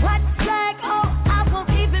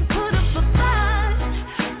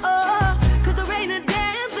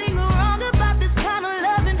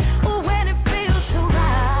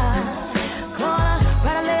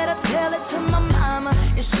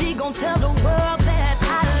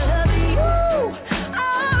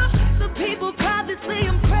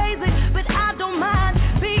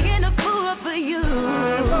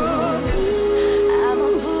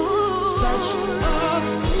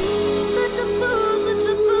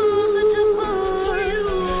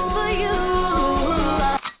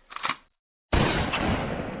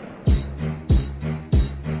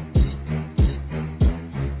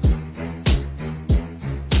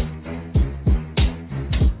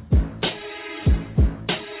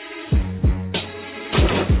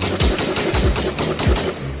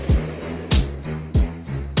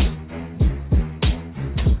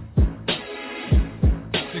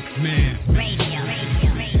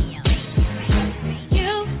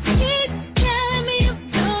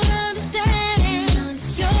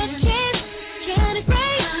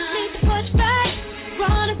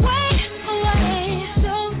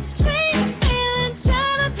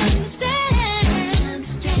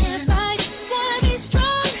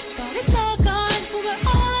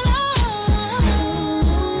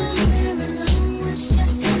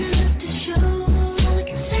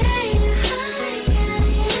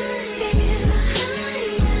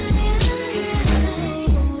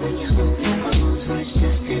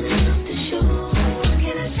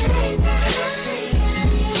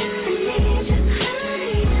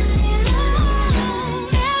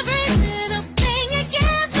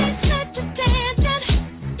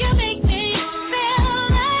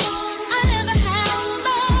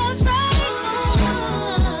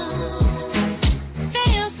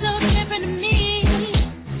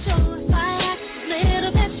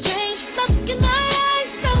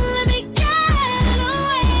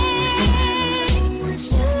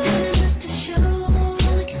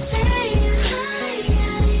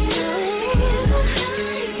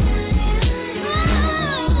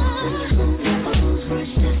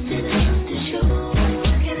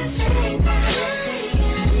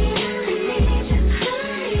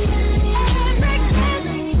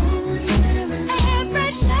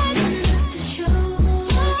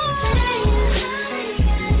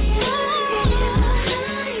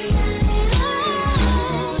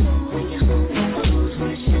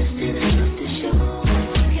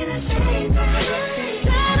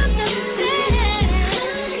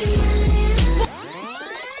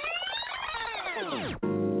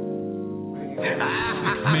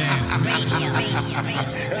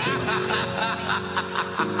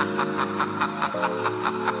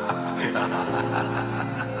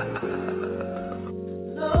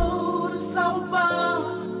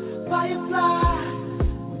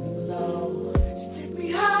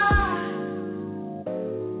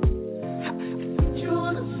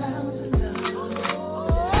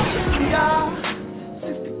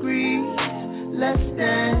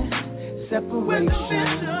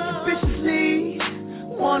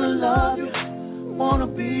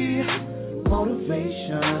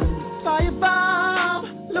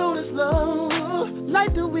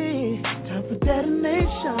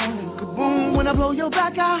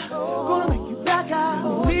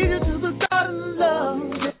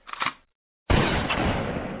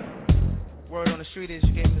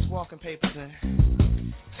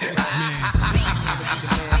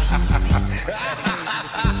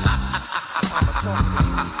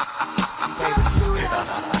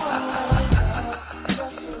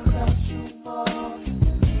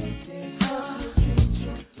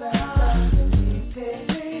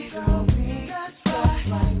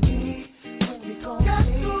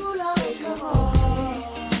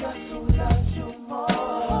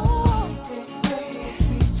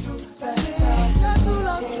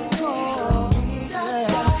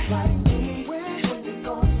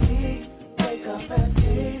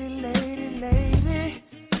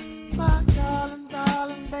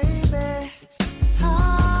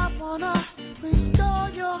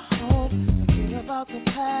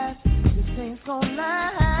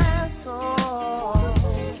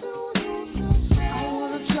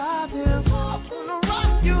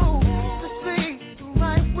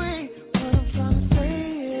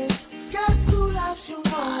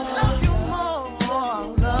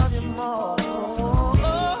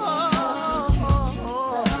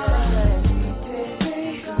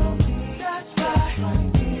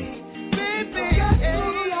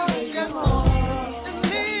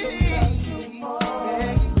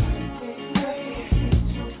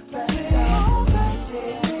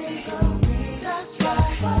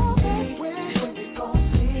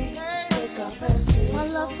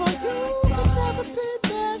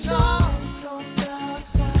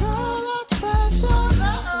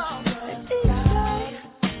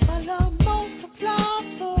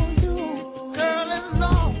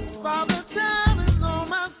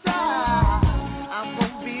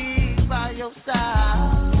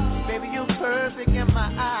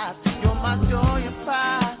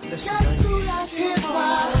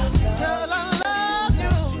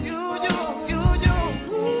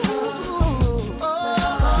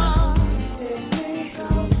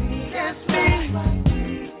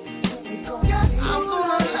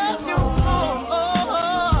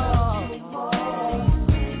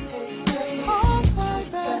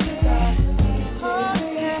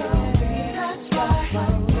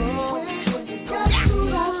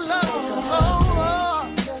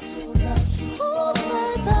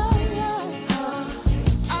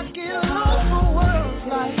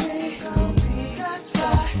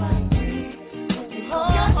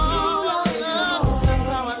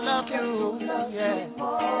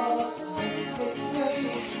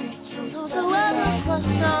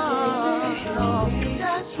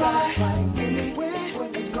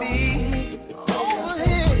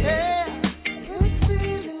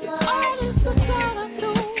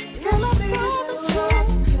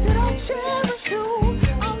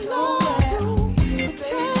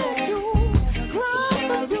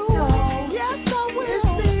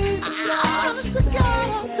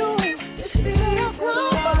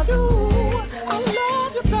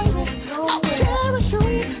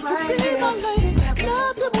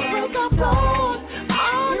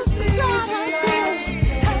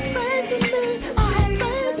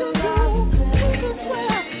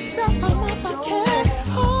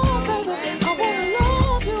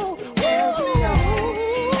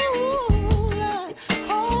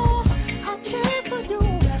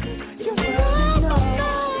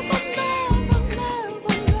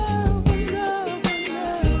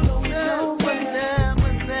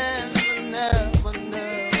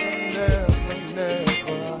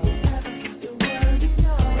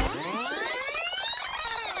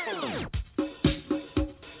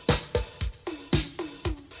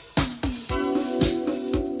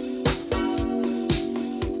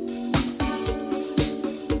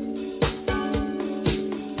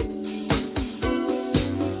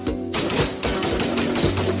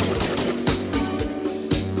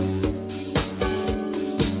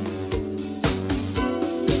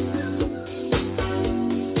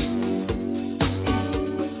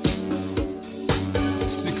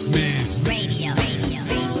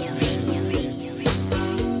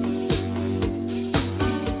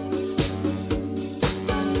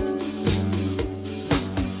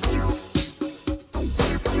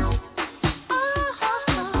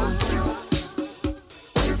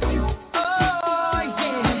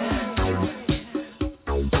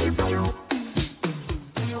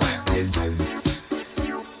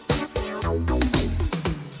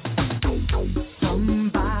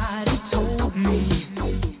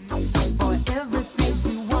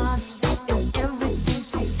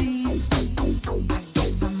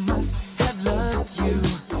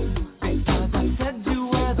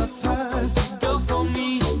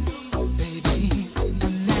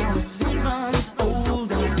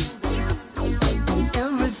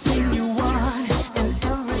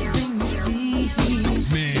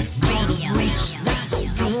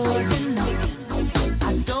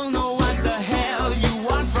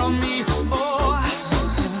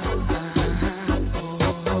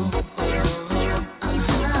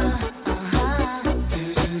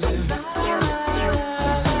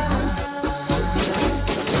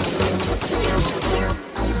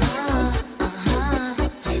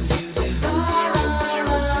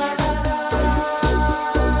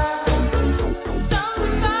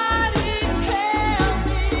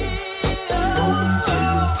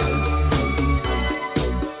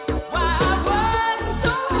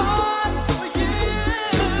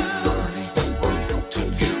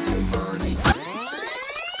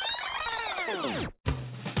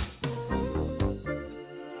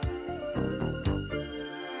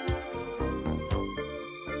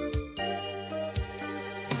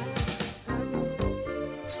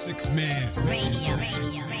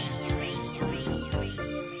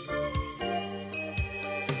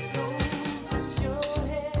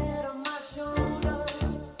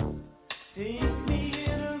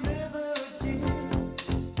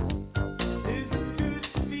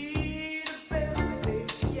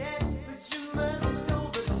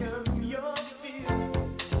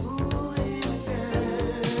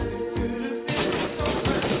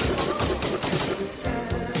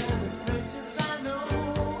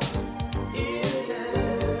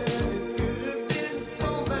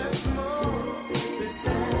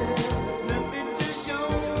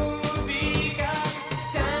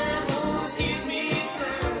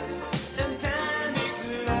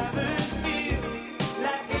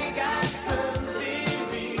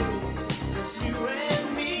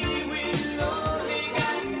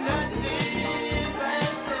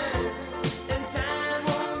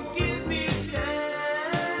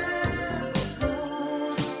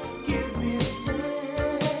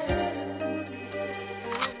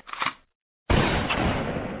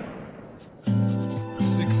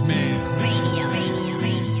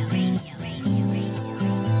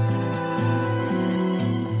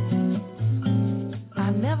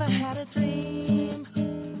had a dream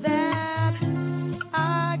that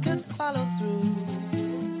I could follow through.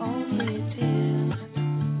 Only tears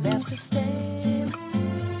left to stain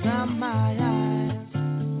from my eyes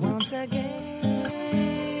once again.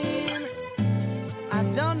 I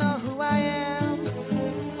don't know who I am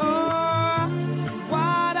or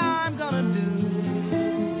what I'm gonna do.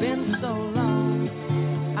 Been so long,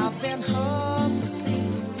 I've been hopelessly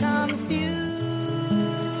confused.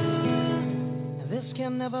 This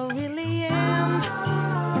can never really end.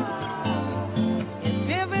 It's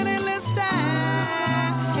definitely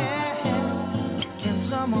sad. Can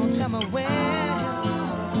someone tell me when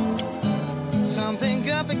something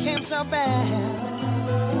good became so bad?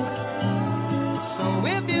 So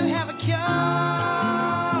if you have a cure,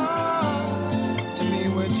 to me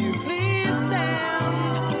would you please send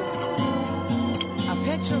a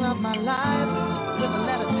picture of my life with a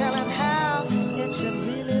letter telling how it should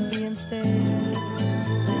really be instead.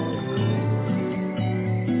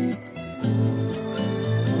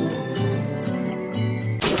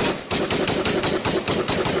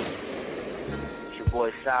 It's your boy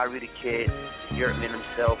Sorry the Kid, Yurtman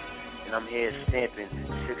himself, and I'm here stamping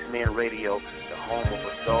 6-Man Radio, the home of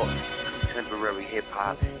adult contemporary hip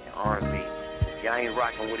hop and R&B. If y'all ain't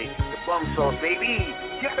rocking with it, the bum sauce, baby.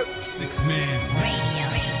 Yeah. 6-Man Radio.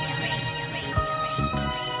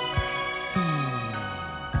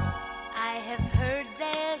 I have heard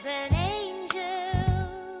there's an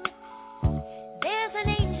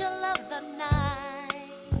angel of the night.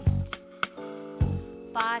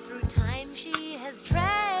 Far through time she has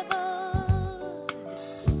traveled,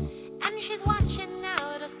 and she's watching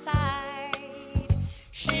out of sight.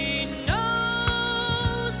 She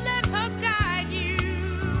knows that her guide you.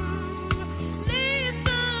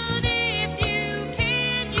 Listen if you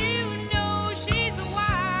can, you know she's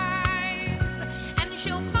wise, and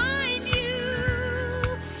she'll find you.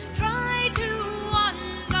 Try to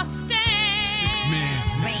understand.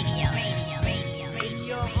 Radio. In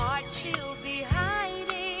your heart she'll be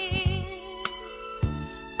hiding,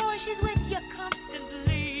 for she's with you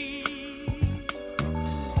constantly.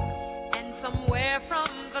 And somewhere from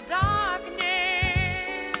the darkness,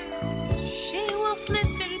 she will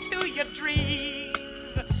slip into your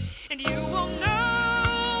dreams, and you will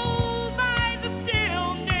know by the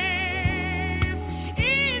stillness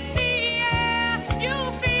in the air.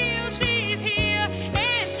 You'll feel she's here,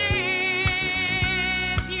 and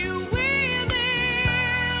if you will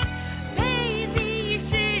it, baby,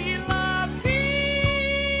 she loves you.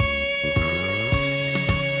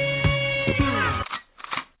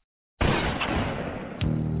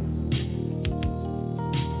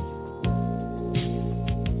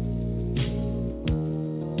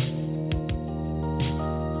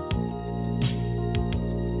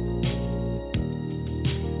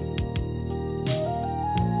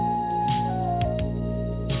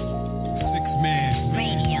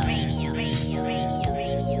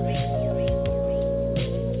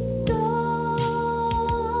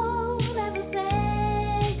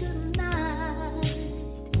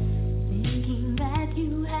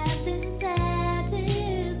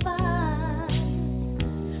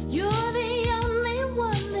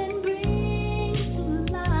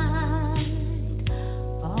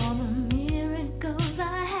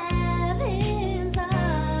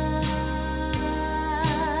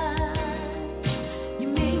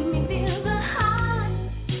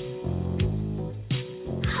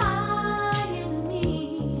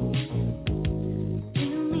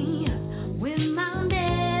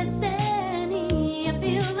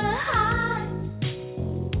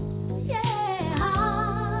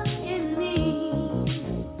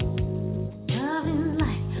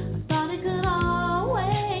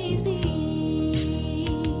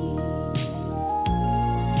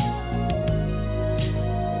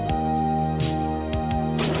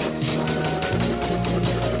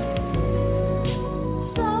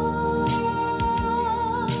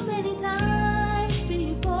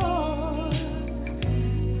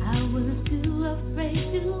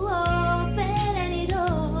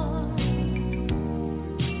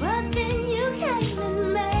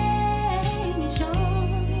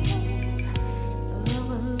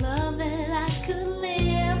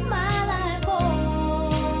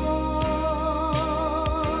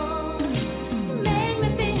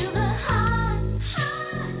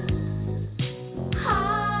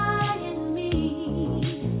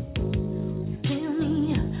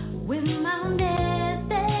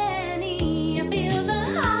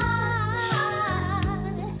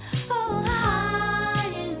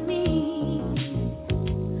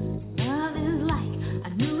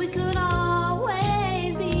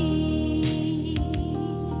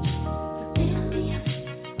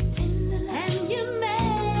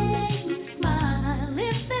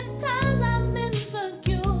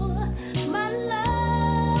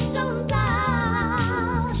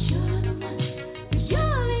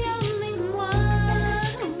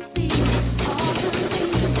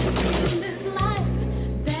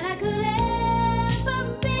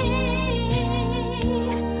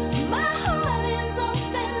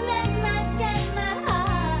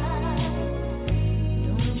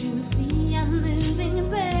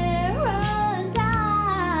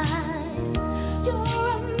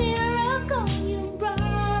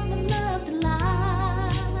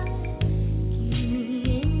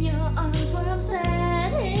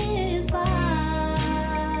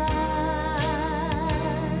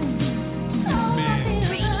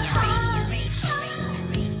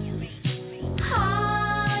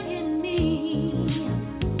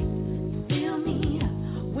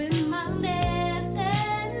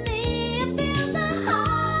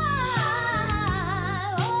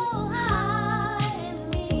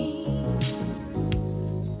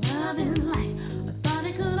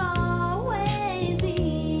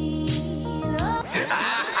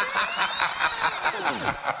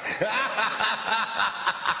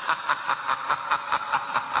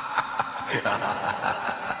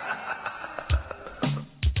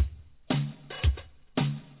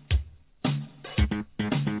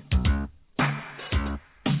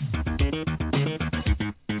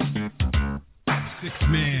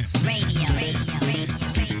 6Man Radio.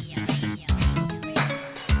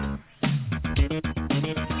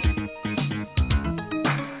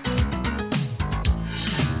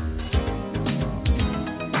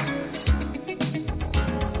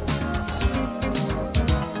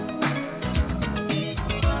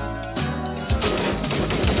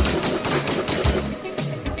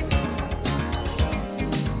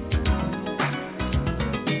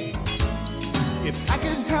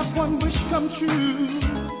 One wish come true,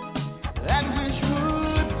 that wish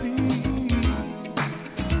would be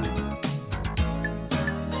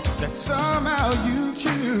that somehow you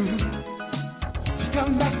choose to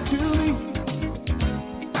come back to me.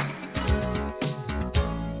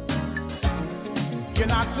 You're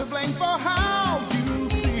not to blame for how you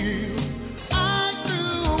feel. I do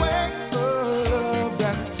a love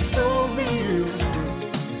that's so real.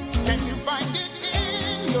 Can you find it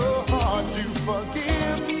in your heart to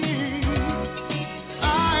forgive me?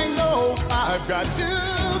 I've got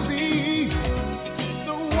to be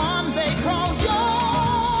the one they call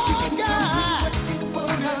your guy.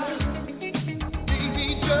 Baby,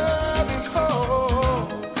 Jericho.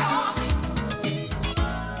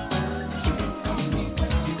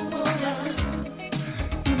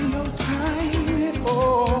 In no time at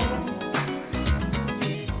all.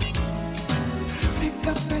 Pick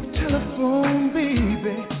up that telephone,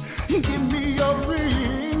 baby. Give me your ring.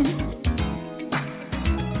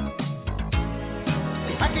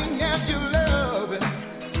 Have your love.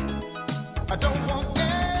 I don't want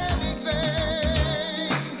anything.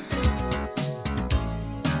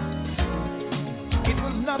 It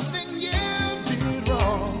was nothing you did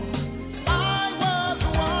wrong. I was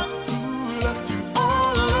the one who left you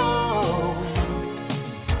all alone.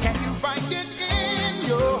 Can you find it in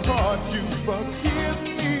your heart to forgive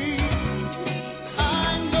me? I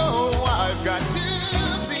know I've got to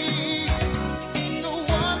be the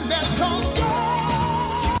one that calls you.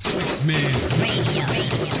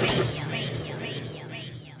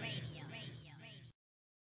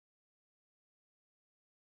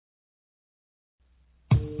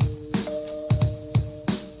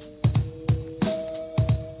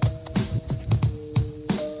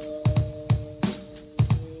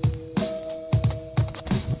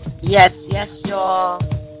 Yes, y'all.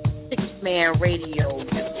 6Man Radio,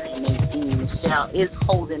 Nadine Michel is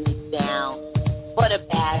holding it down for the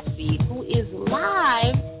Bad Seed, who is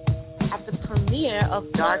live at the premiere of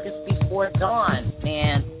Darkest Before Dawn.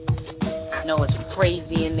 Man, I know it's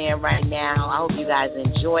crazy in there right now. I hope you guys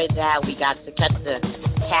enjoyed that. We got to catch the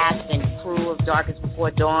cast and crew of Darkest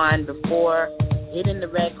Before Dawn before hitting the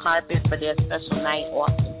red carpet for their special night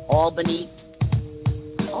off in Albany.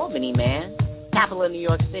 Albany, man. Capital of New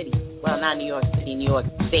York City. Well, not New York City, New York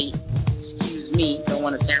State. Excuse me. Don't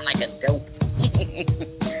want to sound like a dope.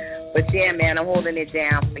 But yeah, man, I'm holding it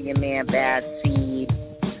down for your man, Bad Seed.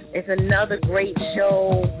 It's another great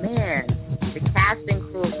show. Man, the cast and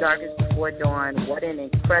crew of Darkest Before Dawn, what an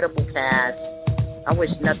incredible cast. I wish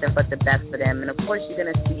nothing but the best for them. And, of course, you're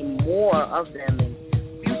going to see more of them in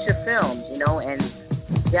future films, you know, and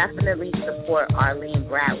definitely support Arlene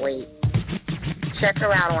Braithwaite. Check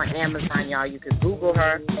her out on Amazon, y'all. You can Google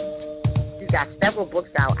her. She's got several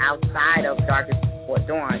books out outside of Darkest Before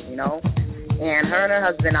Dawn, you know. And her and her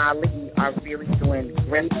husband, Ali, are really doing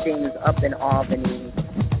great things up in Albany.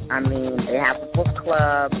 I mean, they have a book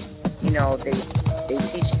club. You know, they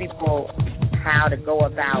teach people how to go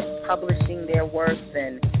about publishing their works.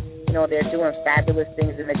 And, you know, they're doing fabulous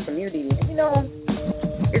things in the community. And, you know,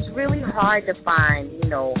 it's really hard to find, you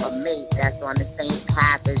know, a mate that's on the same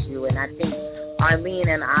path as you. And I think Arlene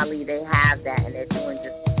and Ali, they have that, and they're doing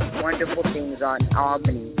just wonderful things on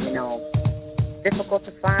Albany, you know. Difficult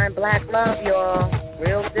to find black love, y'all.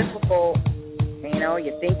 Real difficult. You know,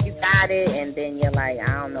 you think you got it, and then you're like,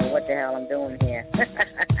 I don't know what the hell I'm doing here.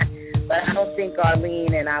 But I don't think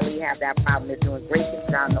Arlene and Ali have that problem. They're doing great things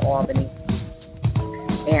out in Albany.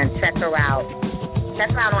 And check her out. Check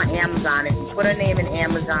her out on Amazon. If you put her name in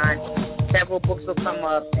Amazon, several books will come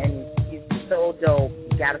up, and she's so dope.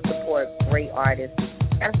 You got to support great artists.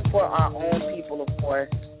 You got to support our own people, of course,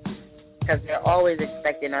 because they're always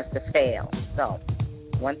expecting us to fail. So,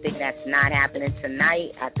 one thing that's not happening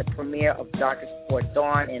tonight at the premiere of Darkest Before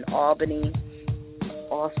Dawn in Albany.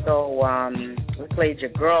 Also, we played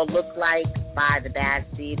Your Girl Look Like by the Bad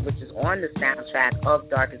Seed, which is on the soundtrack of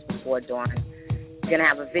Darkest Before Dawn. We're going to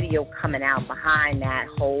have a video coming out behind that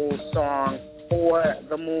whole song for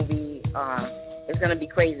the movie. It's going to be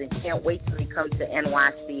crazy. Can't wait till we come to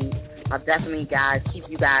NYC. I'll definitely, guys, keep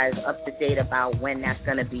you guys up to date about when that's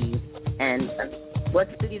going to be and what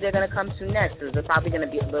city they're going to come to next. There's probably going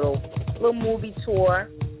to be a little movie tour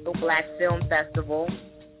Little Black Film Festival,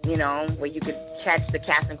 you know, where you could catch the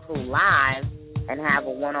cast and crew live and have a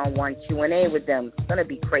one-on-one Q&A with them. It's going to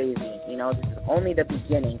be crazy. You know, this is only the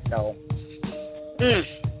beginning. So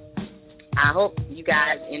I hope you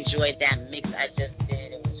guys enjoyed that mix I just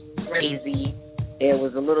did. It was crazy. It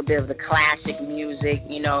was a little bit of the classic music,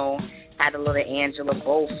 you know, had a little Angela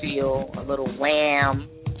Bow feel, a little Wham.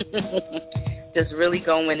 Just really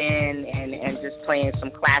going in and just playing some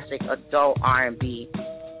classic adult R&B.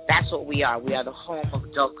 That's what we are. We are the home of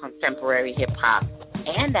adult contemporary hip-hop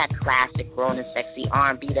and that classic grown and sexy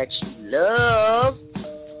R&B that you love.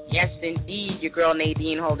 Yes, indeed, your girl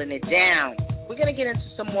Nadine holding it down. We're going to get into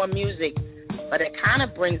some more music, but it kind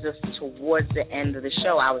of brings us towards the end of the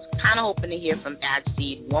show. I was kind of hoping to hear from Bad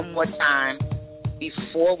Seed one more time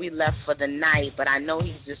before we left for the night, but I know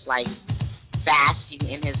he's just like basking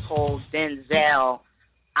in his whole Denzel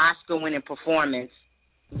Oscar-winning performance.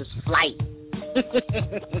 It was Flight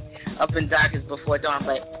up in Darkest Before Dawn,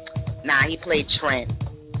 but nah, he played Trent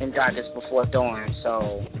in Darkest Before Dawn,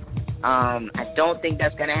 so I don't think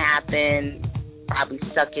that's going to happen. Probably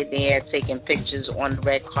stuck it there, taking pictures on the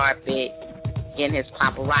red carpet, getting his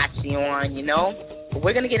paparazzi on, you know. But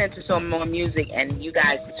we're going to get into some more music, and you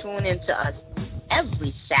guys tune in to us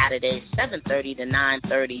every Saturday, 7:30 to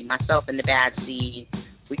 9:30, myself and the Bad Seed.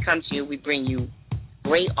 We come to you, we bring you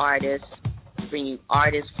great artists, we bring you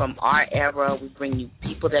artists from our era, we bring you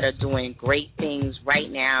people that are doing great things right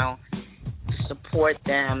now, support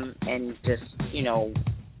them, and just, you know,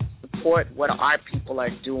 support what our people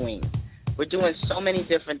are doing. We're doing so many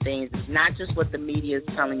different things. It's not just what the media is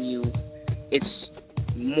telling you. It's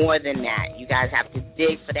more than that. You guys have to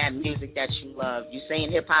dig for that music that you love. You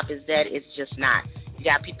saying hip-hop is dead? It's just not. You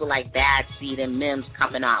got people like Bad Seed and Mims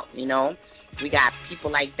coming out, you know? We got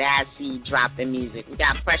people like Bad Seed dropping music. We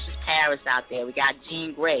got Precious Paris out there. We got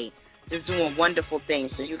Jean Grey just doing wonderful things.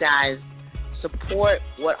 So you guys support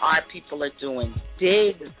what our people are doing.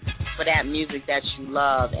 Dig for that music that you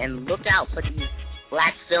love, and look out for these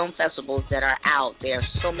black film festivals that are out. There are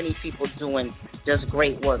so many people doing just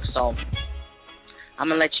great work. So I'm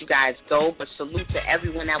going to let you guys go, but salute to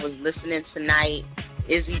everyone that was listening tonight.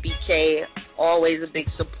 Izzy BK, always a big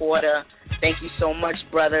supporter. Thank you so much,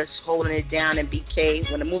 brothers, holding it down in BK.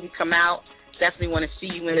 When the movie come out, definitely want to see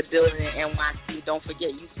you in the building in NYC. Don't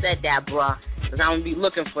forget you said that, bruh, because I'm going to be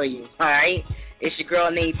looking for you, all right? It's your girl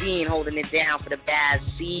Nadine holding it down for the Bad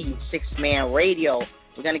Seed 6-Man Radio.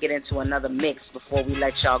 We're going to get into another mix before we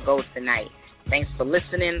let y'all go tonight. Thanks for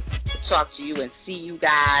listening. We'll talk to you and see you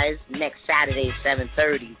guys next Saturday,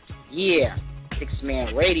 7:30. Yeah,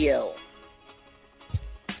 6-Man Radio.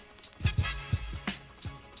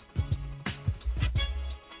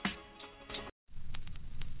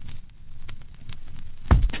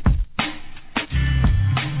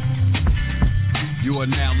 You are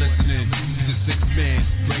now listening to 6-Man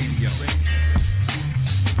Radio.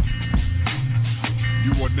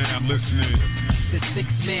 You are now listening to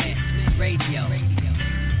 6-Man Radio.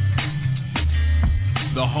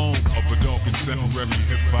 The home of adult contemporary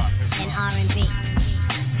hip-hop and R&B.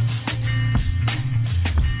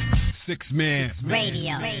 6-Man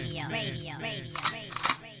Radio.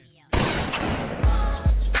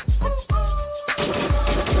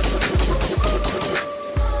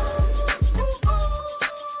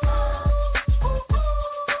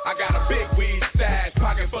 I got a big weed stash,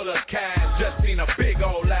 pocket full of cash, just seen a big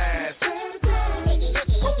old ass.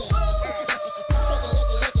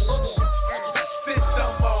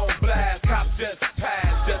 System on blast, cops just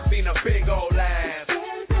passed, just seen a big old ass.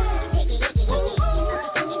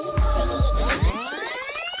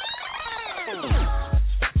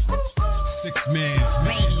 Six-Man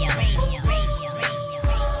Radio.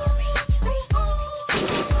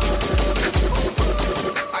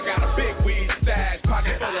 I got a big weed stash,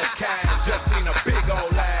 pocket full of cash, just seen a big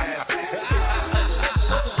old ass.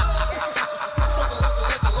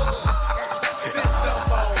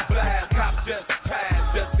 System on blast, cops just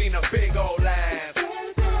passed, just seen a big old ass.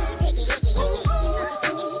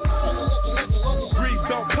 Grease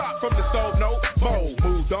don't pop from the stove, no more.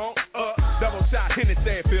 Moved on up, double shot,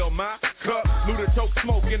 Hennessy, fill my cup. Luda choke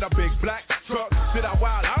smoke in a big black truck. Did I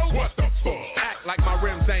wild out? What the fuck? Act like my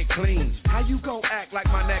rims ain't clean. How you gon' act like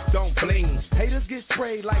my neck don't bling? Haters get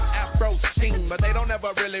sprayed like Afro Sheen, but they don't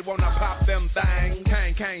ever really wanna pop them things.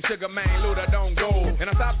 Kang, Sugar Man, Luda don't go. And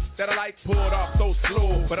I stopped that the lights pulled off so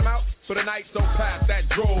slow. But I'm out for the night, so past that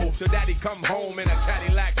drove. So daddy come home in a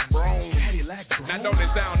Cadillac Brougham. Now don't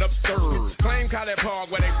it sound absurd? Claim College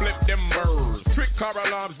Park where they flip them birds. Trick car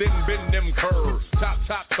alarms didn't bend them curves. Top,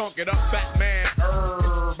 tunk it up, fat man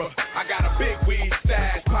herb. I got a big weed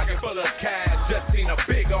stash, pocket full of cash, just seen a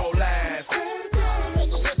big old ass.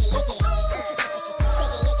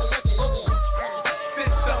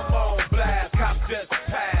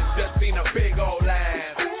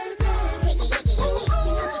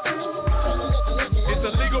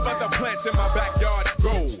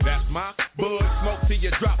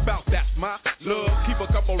 pop out, that's my love. Keep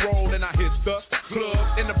a couple roll and I hit the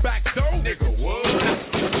club. In the back door, nigga, what?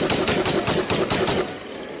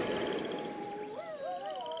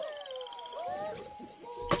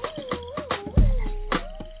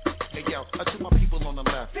 Hey yo, to my people on the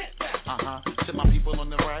left, to my people on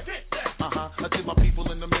the right, to my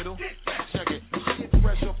people in the middle. Check it,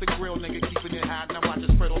 fresh off the grill, nigga, keeping it hot. Now watch it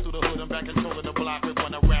spread all through the hood. I'm back controlling the block with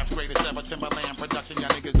one of rap's greatest ever. Timberland production,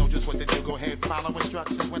 y'all niggas know just what to do. Go ahead, follow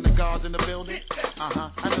instructions when the guards in the building. I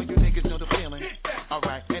know you niggas know the feeling. All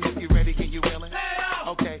right, and if you ready, can you willing?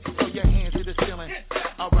 Okay, throw your hands to the ceiling.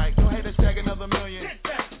 All right, go ahead and stack another million.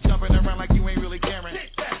 Jumping around like you ain't really caring.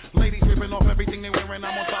 Ladies ripping off everything they wearing.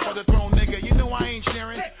 I'm on top of the throne, nigga. You know I ain't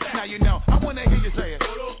sharing. Now you know. I wanna hear you say it.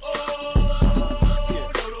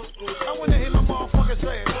 I wanna hear my motherfucker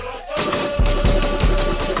say it.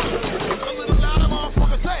 A little louder,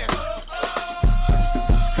 motherfucker, say it.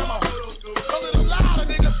 Come on. A little louder,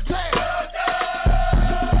 nigga, say it.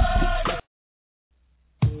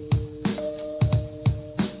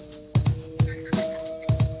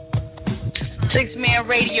 6Man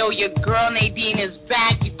Radio, your girl Nadine is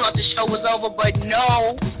back. You thought the show was over, but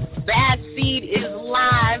no. Bad Seed is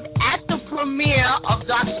live at the premiere of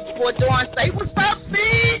Doctor Before Dawn. Say what's up,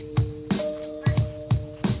 Seed?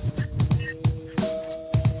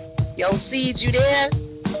 Yo, Seed, you there?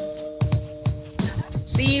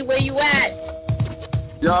 Seed, where you at?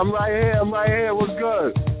 Yo, I'm right here. What's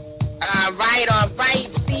good? All right.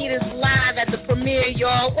 Seed is live at the premiere,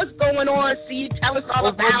 y'all. What's going on, Seed? Tell us all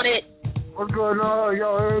about it. What's going on?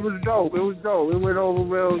 Yo, it was dope. It went over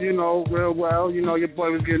real well. You know, your boy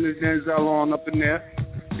was getting his Denzel on up in there.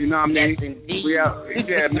 You know what I mean? Yes, indeed.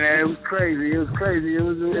 Yeah, man, it was crazy. It was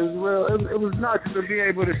real. It was nuts to be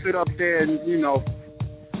able to sit up there and, you know,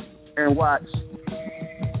 and watch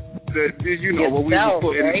what we were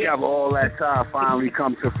putting together all that time finally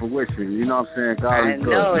come to fruition. You know what I'm saying? God was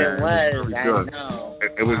good, man. It was. I know.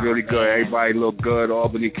 It was really good. Everybody looked good.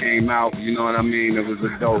 Albany came out. You know what I mean? It was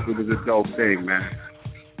a dope thing, man.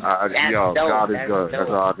 God is good. That's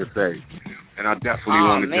all I can say. And I definitely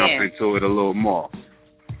want to jump into it a little more.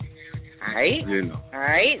 All right. You know. All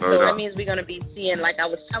right. So that means we're going to be seeing, like I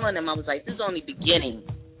was telling them, I was like, this is only beginning.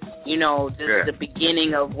 You know, this is the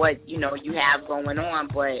beginning of what, you know, you have going on.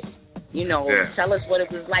 But, you know, tell us what it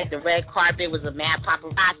was like. The red carpet was a mad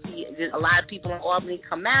paparazzi. Did a lot of people in Albany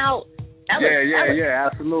come out?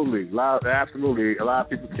 Absolutely. A lot of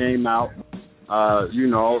people came out. You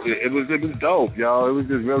know, it was dope, yo. It was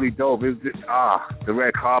just really dope. It was just, the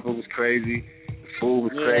red carpet was crazy. The food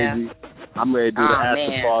was crazy. I'm ready to do the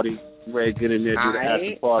after party. I'm ready to get in there, do the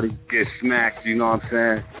after party, get smacked. You know what I'm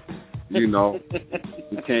saying? You know,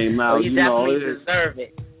 we came out. Well, you definitely deserve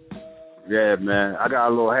it. Yeah, man. I got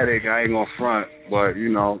a little headache. I ain't gonna front, but you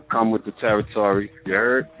know, come with the territory. You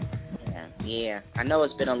heard? Yeah. I know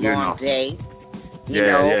it's been a long day. But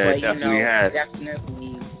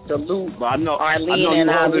definitely salute Arlene and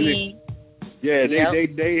Ali.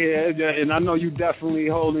 They and I know you definitely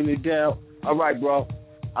holding it down. All right, bro.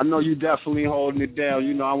 I know you definitely holding it down.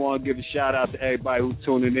 You know, I want to give a shout out to everybody who's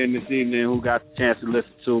tuning in this evening, who got the chance to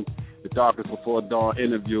listen to the Darkest Before Dawn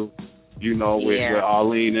interview. You know, with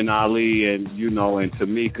Arlene and Ali, and you know, and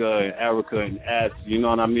Tamika and Erica and S. You know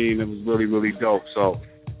what I mean? It was really, really dope. So,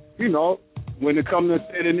 you know, when it comes to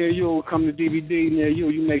theater near you, come to DVD near you,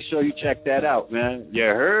 you make sure you check that out, man. You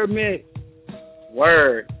heard me?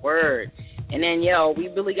 Word. And then, we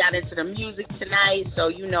really got into the music tonight, so,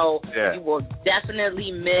 you know, you will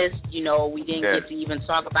definitely miss, you know, we didn't get to even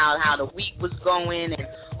talk about how the week was going and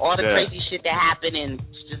all the crazy shit that happened in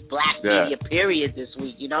just black media, period, this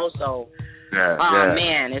week, you know, so,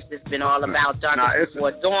 man, it's just been all about Darkest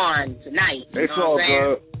Before Dawn tonight. It's all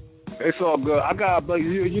good. It's all good. But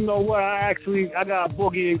you know what? I got a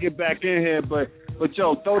boogie and get back in here, but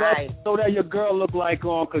yo, throw that Your Girl Look Like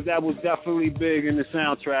on, because that was definitely big in the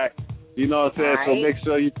soundtrack. You know what I'm saying? So make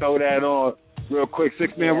sure you throw that on real quick.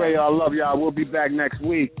 6Man Radio, I love y'all. We'll be back next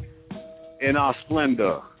week in our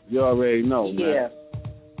splendor. You already know, man.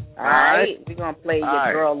 All right. We're going to play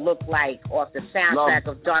Your Girl Look Like off the soundtrack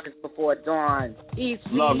of Darkest Before Dawn. Peace.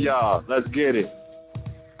 Love y'all. Let's get it.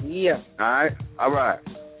 Yeah. All right.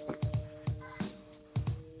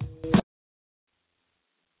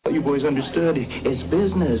 You boys understood. It's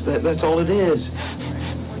business. That's all it is.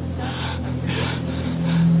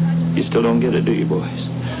 You still don't get it, do you, boys?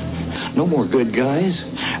 No more good guys.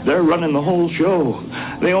 They're running the whole show.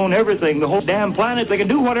 They own everything, the whole damn planet. They can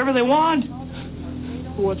do whatever they want.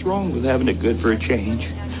 What's wrong with having it good for a change?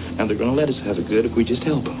 And they're going to let us have it good if we just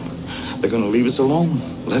help them. They're going to leave us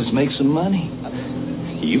alone. Let us make some money.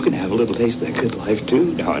 You can have a little taste of that good life,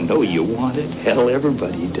 too. Now, I know you want it. Hell,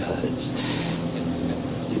 everybody does.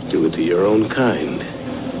 You do it to your own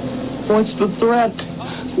kind. What's the threat?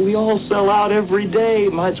 We all sell out every day.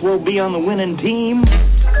 Might as well be on the winning team.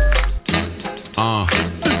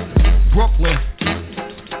 Brooklyn.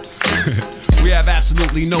 We have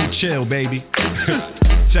absolutely no chill, baby.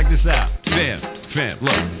 Check this out. Fam,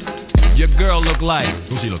 look. Your girl look like,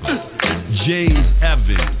 who she look like? James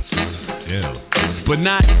Evans. Yeah. But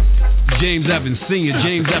not James Evans Sr.,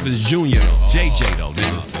 James Evans Jr. though. JJ though,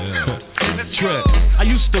 nigga. Trip. I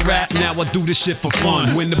used to rap, now I do this shit for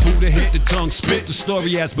fun. When the Buddha hit the tongue, spit, the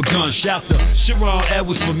story has begun. Shout to Sharon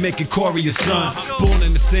Edwards for making Corey a son. Born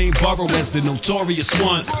in the same borough as the notorious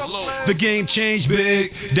one. The game changed big,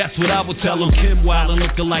 that's what I would tell him. Kim Wilder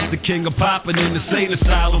looking like the king of poppin' in the sane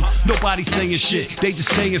asylum. Nobody saying shit, they just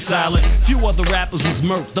staying silent. Few other rappers was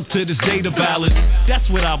murked up to this day to violence. That's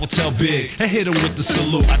what I would tell Big, and hit him with the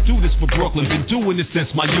salute. I do this for Brooklyn, been doing this since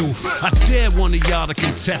my youth. I dare one of y'all to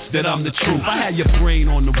contest that I'm the truth. I had your brain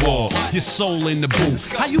on the wall, your soul in the booth.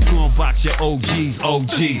 How you gonna box your OGs,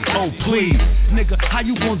 OG? Oh please, nigga, how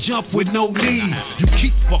you gonna jump with no knees? You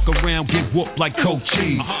keep fuck around, get whooped like Coach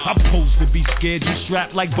Cheese. I'm supposed to be scared, you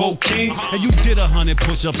strapped like Bo King. And you did 100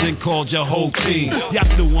 push-ups and called your whole team. Y'all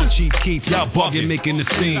still want Chief Keef, y'all bugging, making the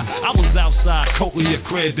scene. I was outside, coating your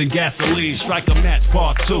crib in gasoline. Strike a match,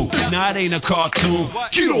 part 2. Nah, it ain't a cartoon.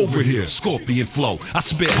 Get over here, Scorpion flow. I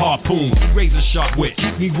spit harpoon, razor sharp wit,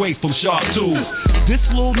 keep me away from sharp tools. This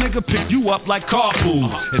little nigga pick you up like carpool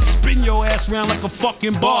and spin your ass around like a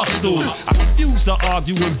fucking bar stool. I refuse to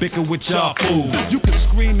argue and bicker with y'all fools. You can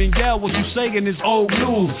scream and yell, what you saying is old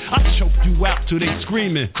news. I choke you out till they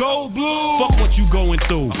screaming cold blue. Fuck what you going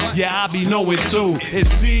through. Yeah, I be knowing too. It's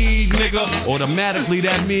seed, nigga. Automatically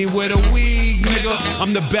that mean with a weed, nigga.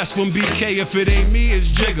 I'm the best from BK. If it ain't me, it's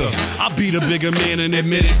Jigger. I'll be the bigger man and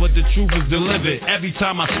admit it, but the truth is delivered every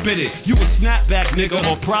time I spit it. You a snapback nigga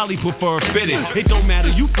or probably prefer a fitted. It don't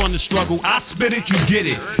matter, you from the struggle. I spit it, you get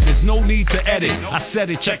it. There's no need to edit. I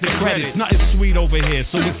said it, check the credits. Nothing sweet over here,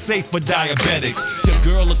 so it's safe for diabetics. Your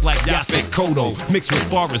girl look like Yaphet Kotto mixed with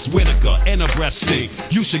Forrest Whitaker and a breast stink.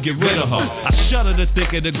 You should get rid of her. I shudder to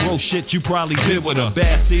think of the gross shit you probably did with her.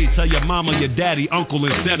 Bad Seed, tell your mama, your daddy, uncle,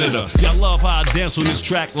 and senator. Y'all love how I dance on this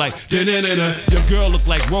track like da-da-da-da. Your girl look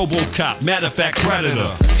like RoboCop, matter of fact,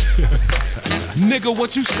 Predator. Nigga,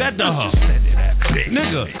 what you said to her?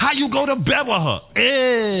 Nigga, how you go to bed with her?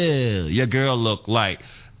 Ew. Your girl look like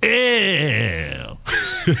ew.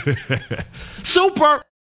 Super.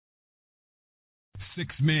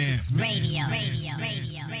 6 Man Radio.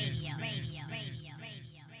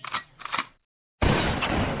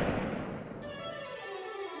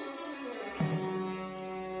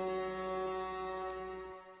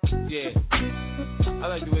 Yeah, I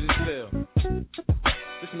like the way this feel.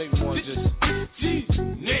 This make me want to just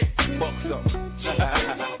fuck something.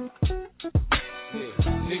 Yeah,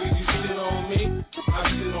 nigga, you shit on me, I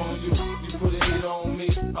shit on you. You put a hit on me,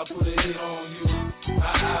 I put a hit on you.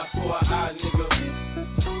 Eye for an eye, nigga.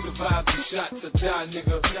 Survive the shot to die,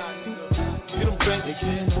 nigga. Get them back. They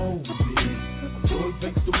can't hold me. I'm George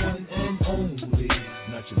Banks, the one and only.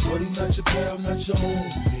 Not your buddy, not your pal, not your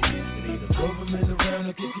homie. It ain't a government around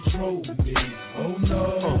that can control me. Oh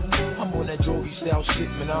no. I'm on that Joey style shit,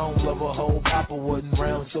 man. I don't love a hoe. Papa wasn't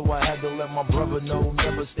round, so I had to let my brother know.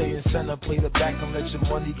 Never stay in center, play the back and let your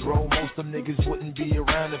money grow. Most them niggas wouldn't be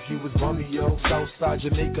around if you was bummy, yo. Southside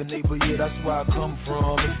Jamaica neighbor, yeah, that's where I come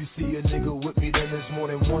from. If you see a nigga with me, then there's more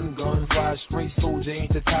than one gun. Fly straight soldier, ain't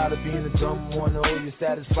the tired of being a dumb one. Oh, you're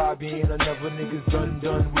satisfied being another nigga's done.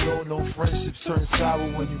 We don't know friendships turn sour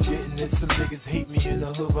when you getting it. Some niggas hate me in the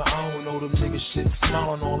hood, but I don't know them niggas shit.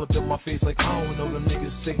 Smiling all up in my face like I don't know them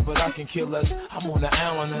niggas sick, but I can kill us. I'm on the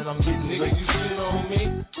island and I'm getting nigga, rich. you shit on me,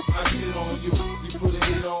 I shit on you. You put a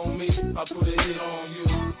hit on me, I put a hit on you.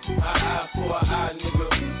 Eye for an eye, nigga.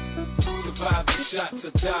 Survive the shot to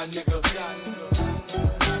die, nigga.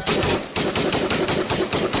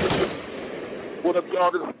 What up,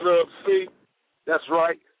 y'all? This is Club C. That's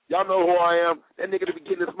right. Y'all know who I am. That nigga to be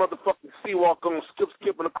getting this motherfucking C-Walk on,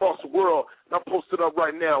 skipping across the world. And I'm posted up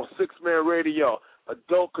right now, 6-Man Radio,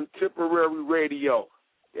 adult contemporary radio.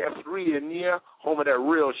 F3 in here, home of that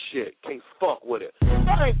real shit. Can't fuck with it.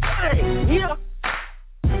 Bang, bang, yeah.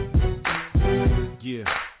 Yeah.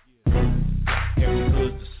 Every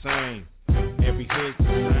hood's the same. Every hood's the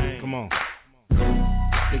same. Come on.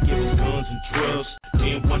 They give us guns and drugs.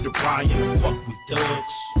 Then wonder why in the fuck we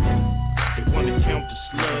thugs. They wanna count the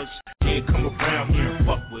slugs. Then come around here and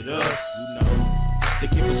fuck with us. You know. They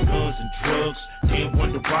give us guns and drugs. Then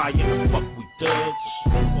wonder why in the fuck we thugs.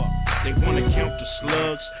 They wanna count the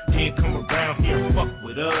slugs. Then come around here and fuck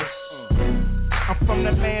with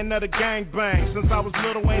of the gangbang. Since I was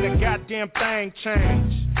little, ain't a goddamn thing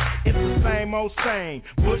changed. It's the same old same.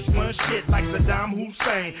 Bush run shit like Saddam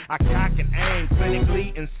Hussein. I cock and aim,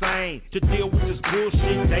 clinically insane. To deal with this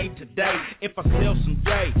bullshit day to day. If I sell some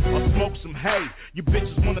yay or smoke some hay, you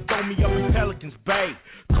bitches wanna throw me up in Pelican's Bay.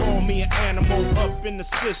 Call me an animal up in the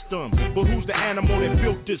system. But who's the animal that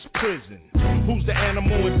built this prison? Who's the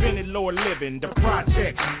animal invented lower living? The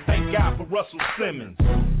project. Thank God for Russell Simmons.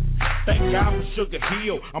 Thank God for Sugar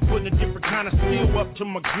Hill. I'm putting a different kind of steel up to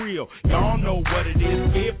my grill. Y'all know what it is,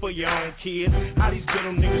 scared for your own kids. How these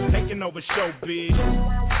ghetto niggas taking over showbiz.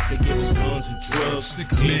 They give us guns and drugs.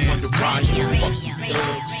 They wonder why you fuck with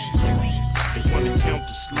thugs. They wanna count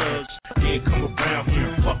the slugs. They come around here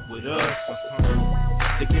and fuck with us.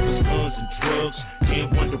 They give us guns and drugs. Can't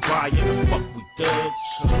wonder why you fuck with thugs.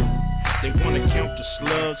 They wanna count the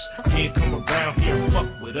slugs. Can't come around here and fuck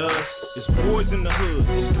with us. It's boys in the hood,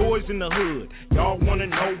 it's toys in the hood. Y'all wanna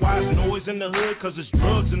know why it's noise in the hood? Cause it's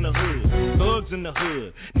drugs in the hood, thugs in the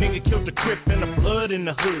hood. Nigga killed the Crip and the blood in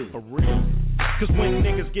the hood. For real. Cause when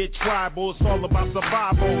niggas get tribal, it's all about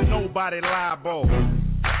survival. Nobody liable.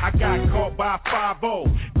 I got caught by 5-0.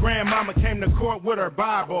 Grandmama came to court with her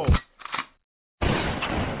Bible.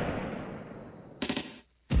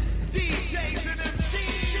 DJs and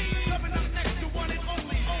MCs coming up next to one and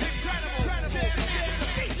only incredible.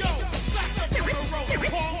 Yo, back up on the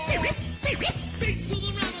road. Speak to the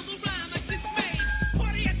rhyme like this made.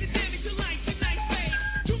 Party at the jam if you like tonight's made.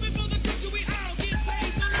 Two before the culture, we all get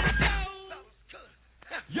paid. So let's go.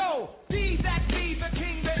 Yo, D-Zack B, the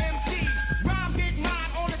king, the MC. Rhyme get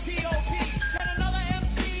mine on the T.O.P. Can another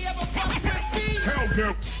MC ever fuck with me? Hell no.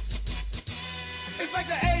 It's like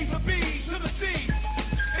the A, the B, to the C.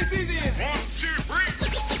 It's easy as 1, 2, 3.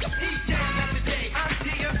 Each jam at the day, I'm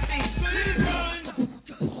DMC. So this run.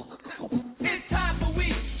 It's time for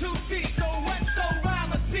week 2C. So what? So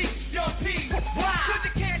rhyme or speak your P. Why? Cause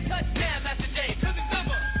you can't touch jam at the day. Cause it's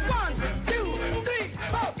number 1, 2, 3,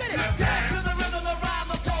 4. Get it. Dance to the rhythm of rhyme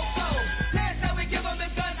or so-so. Dance how we give them the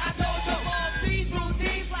gun. I told you all these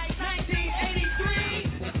routines like 1983.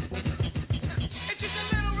 It's just a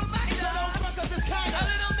little reminder. Don't fuck up this kind of a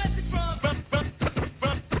little message from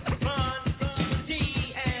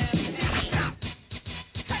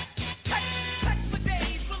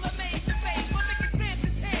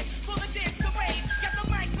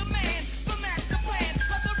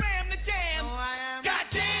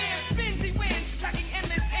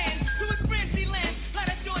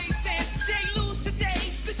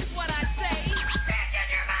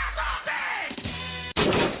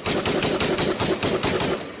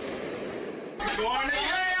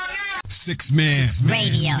Six Man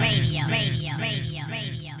Radio.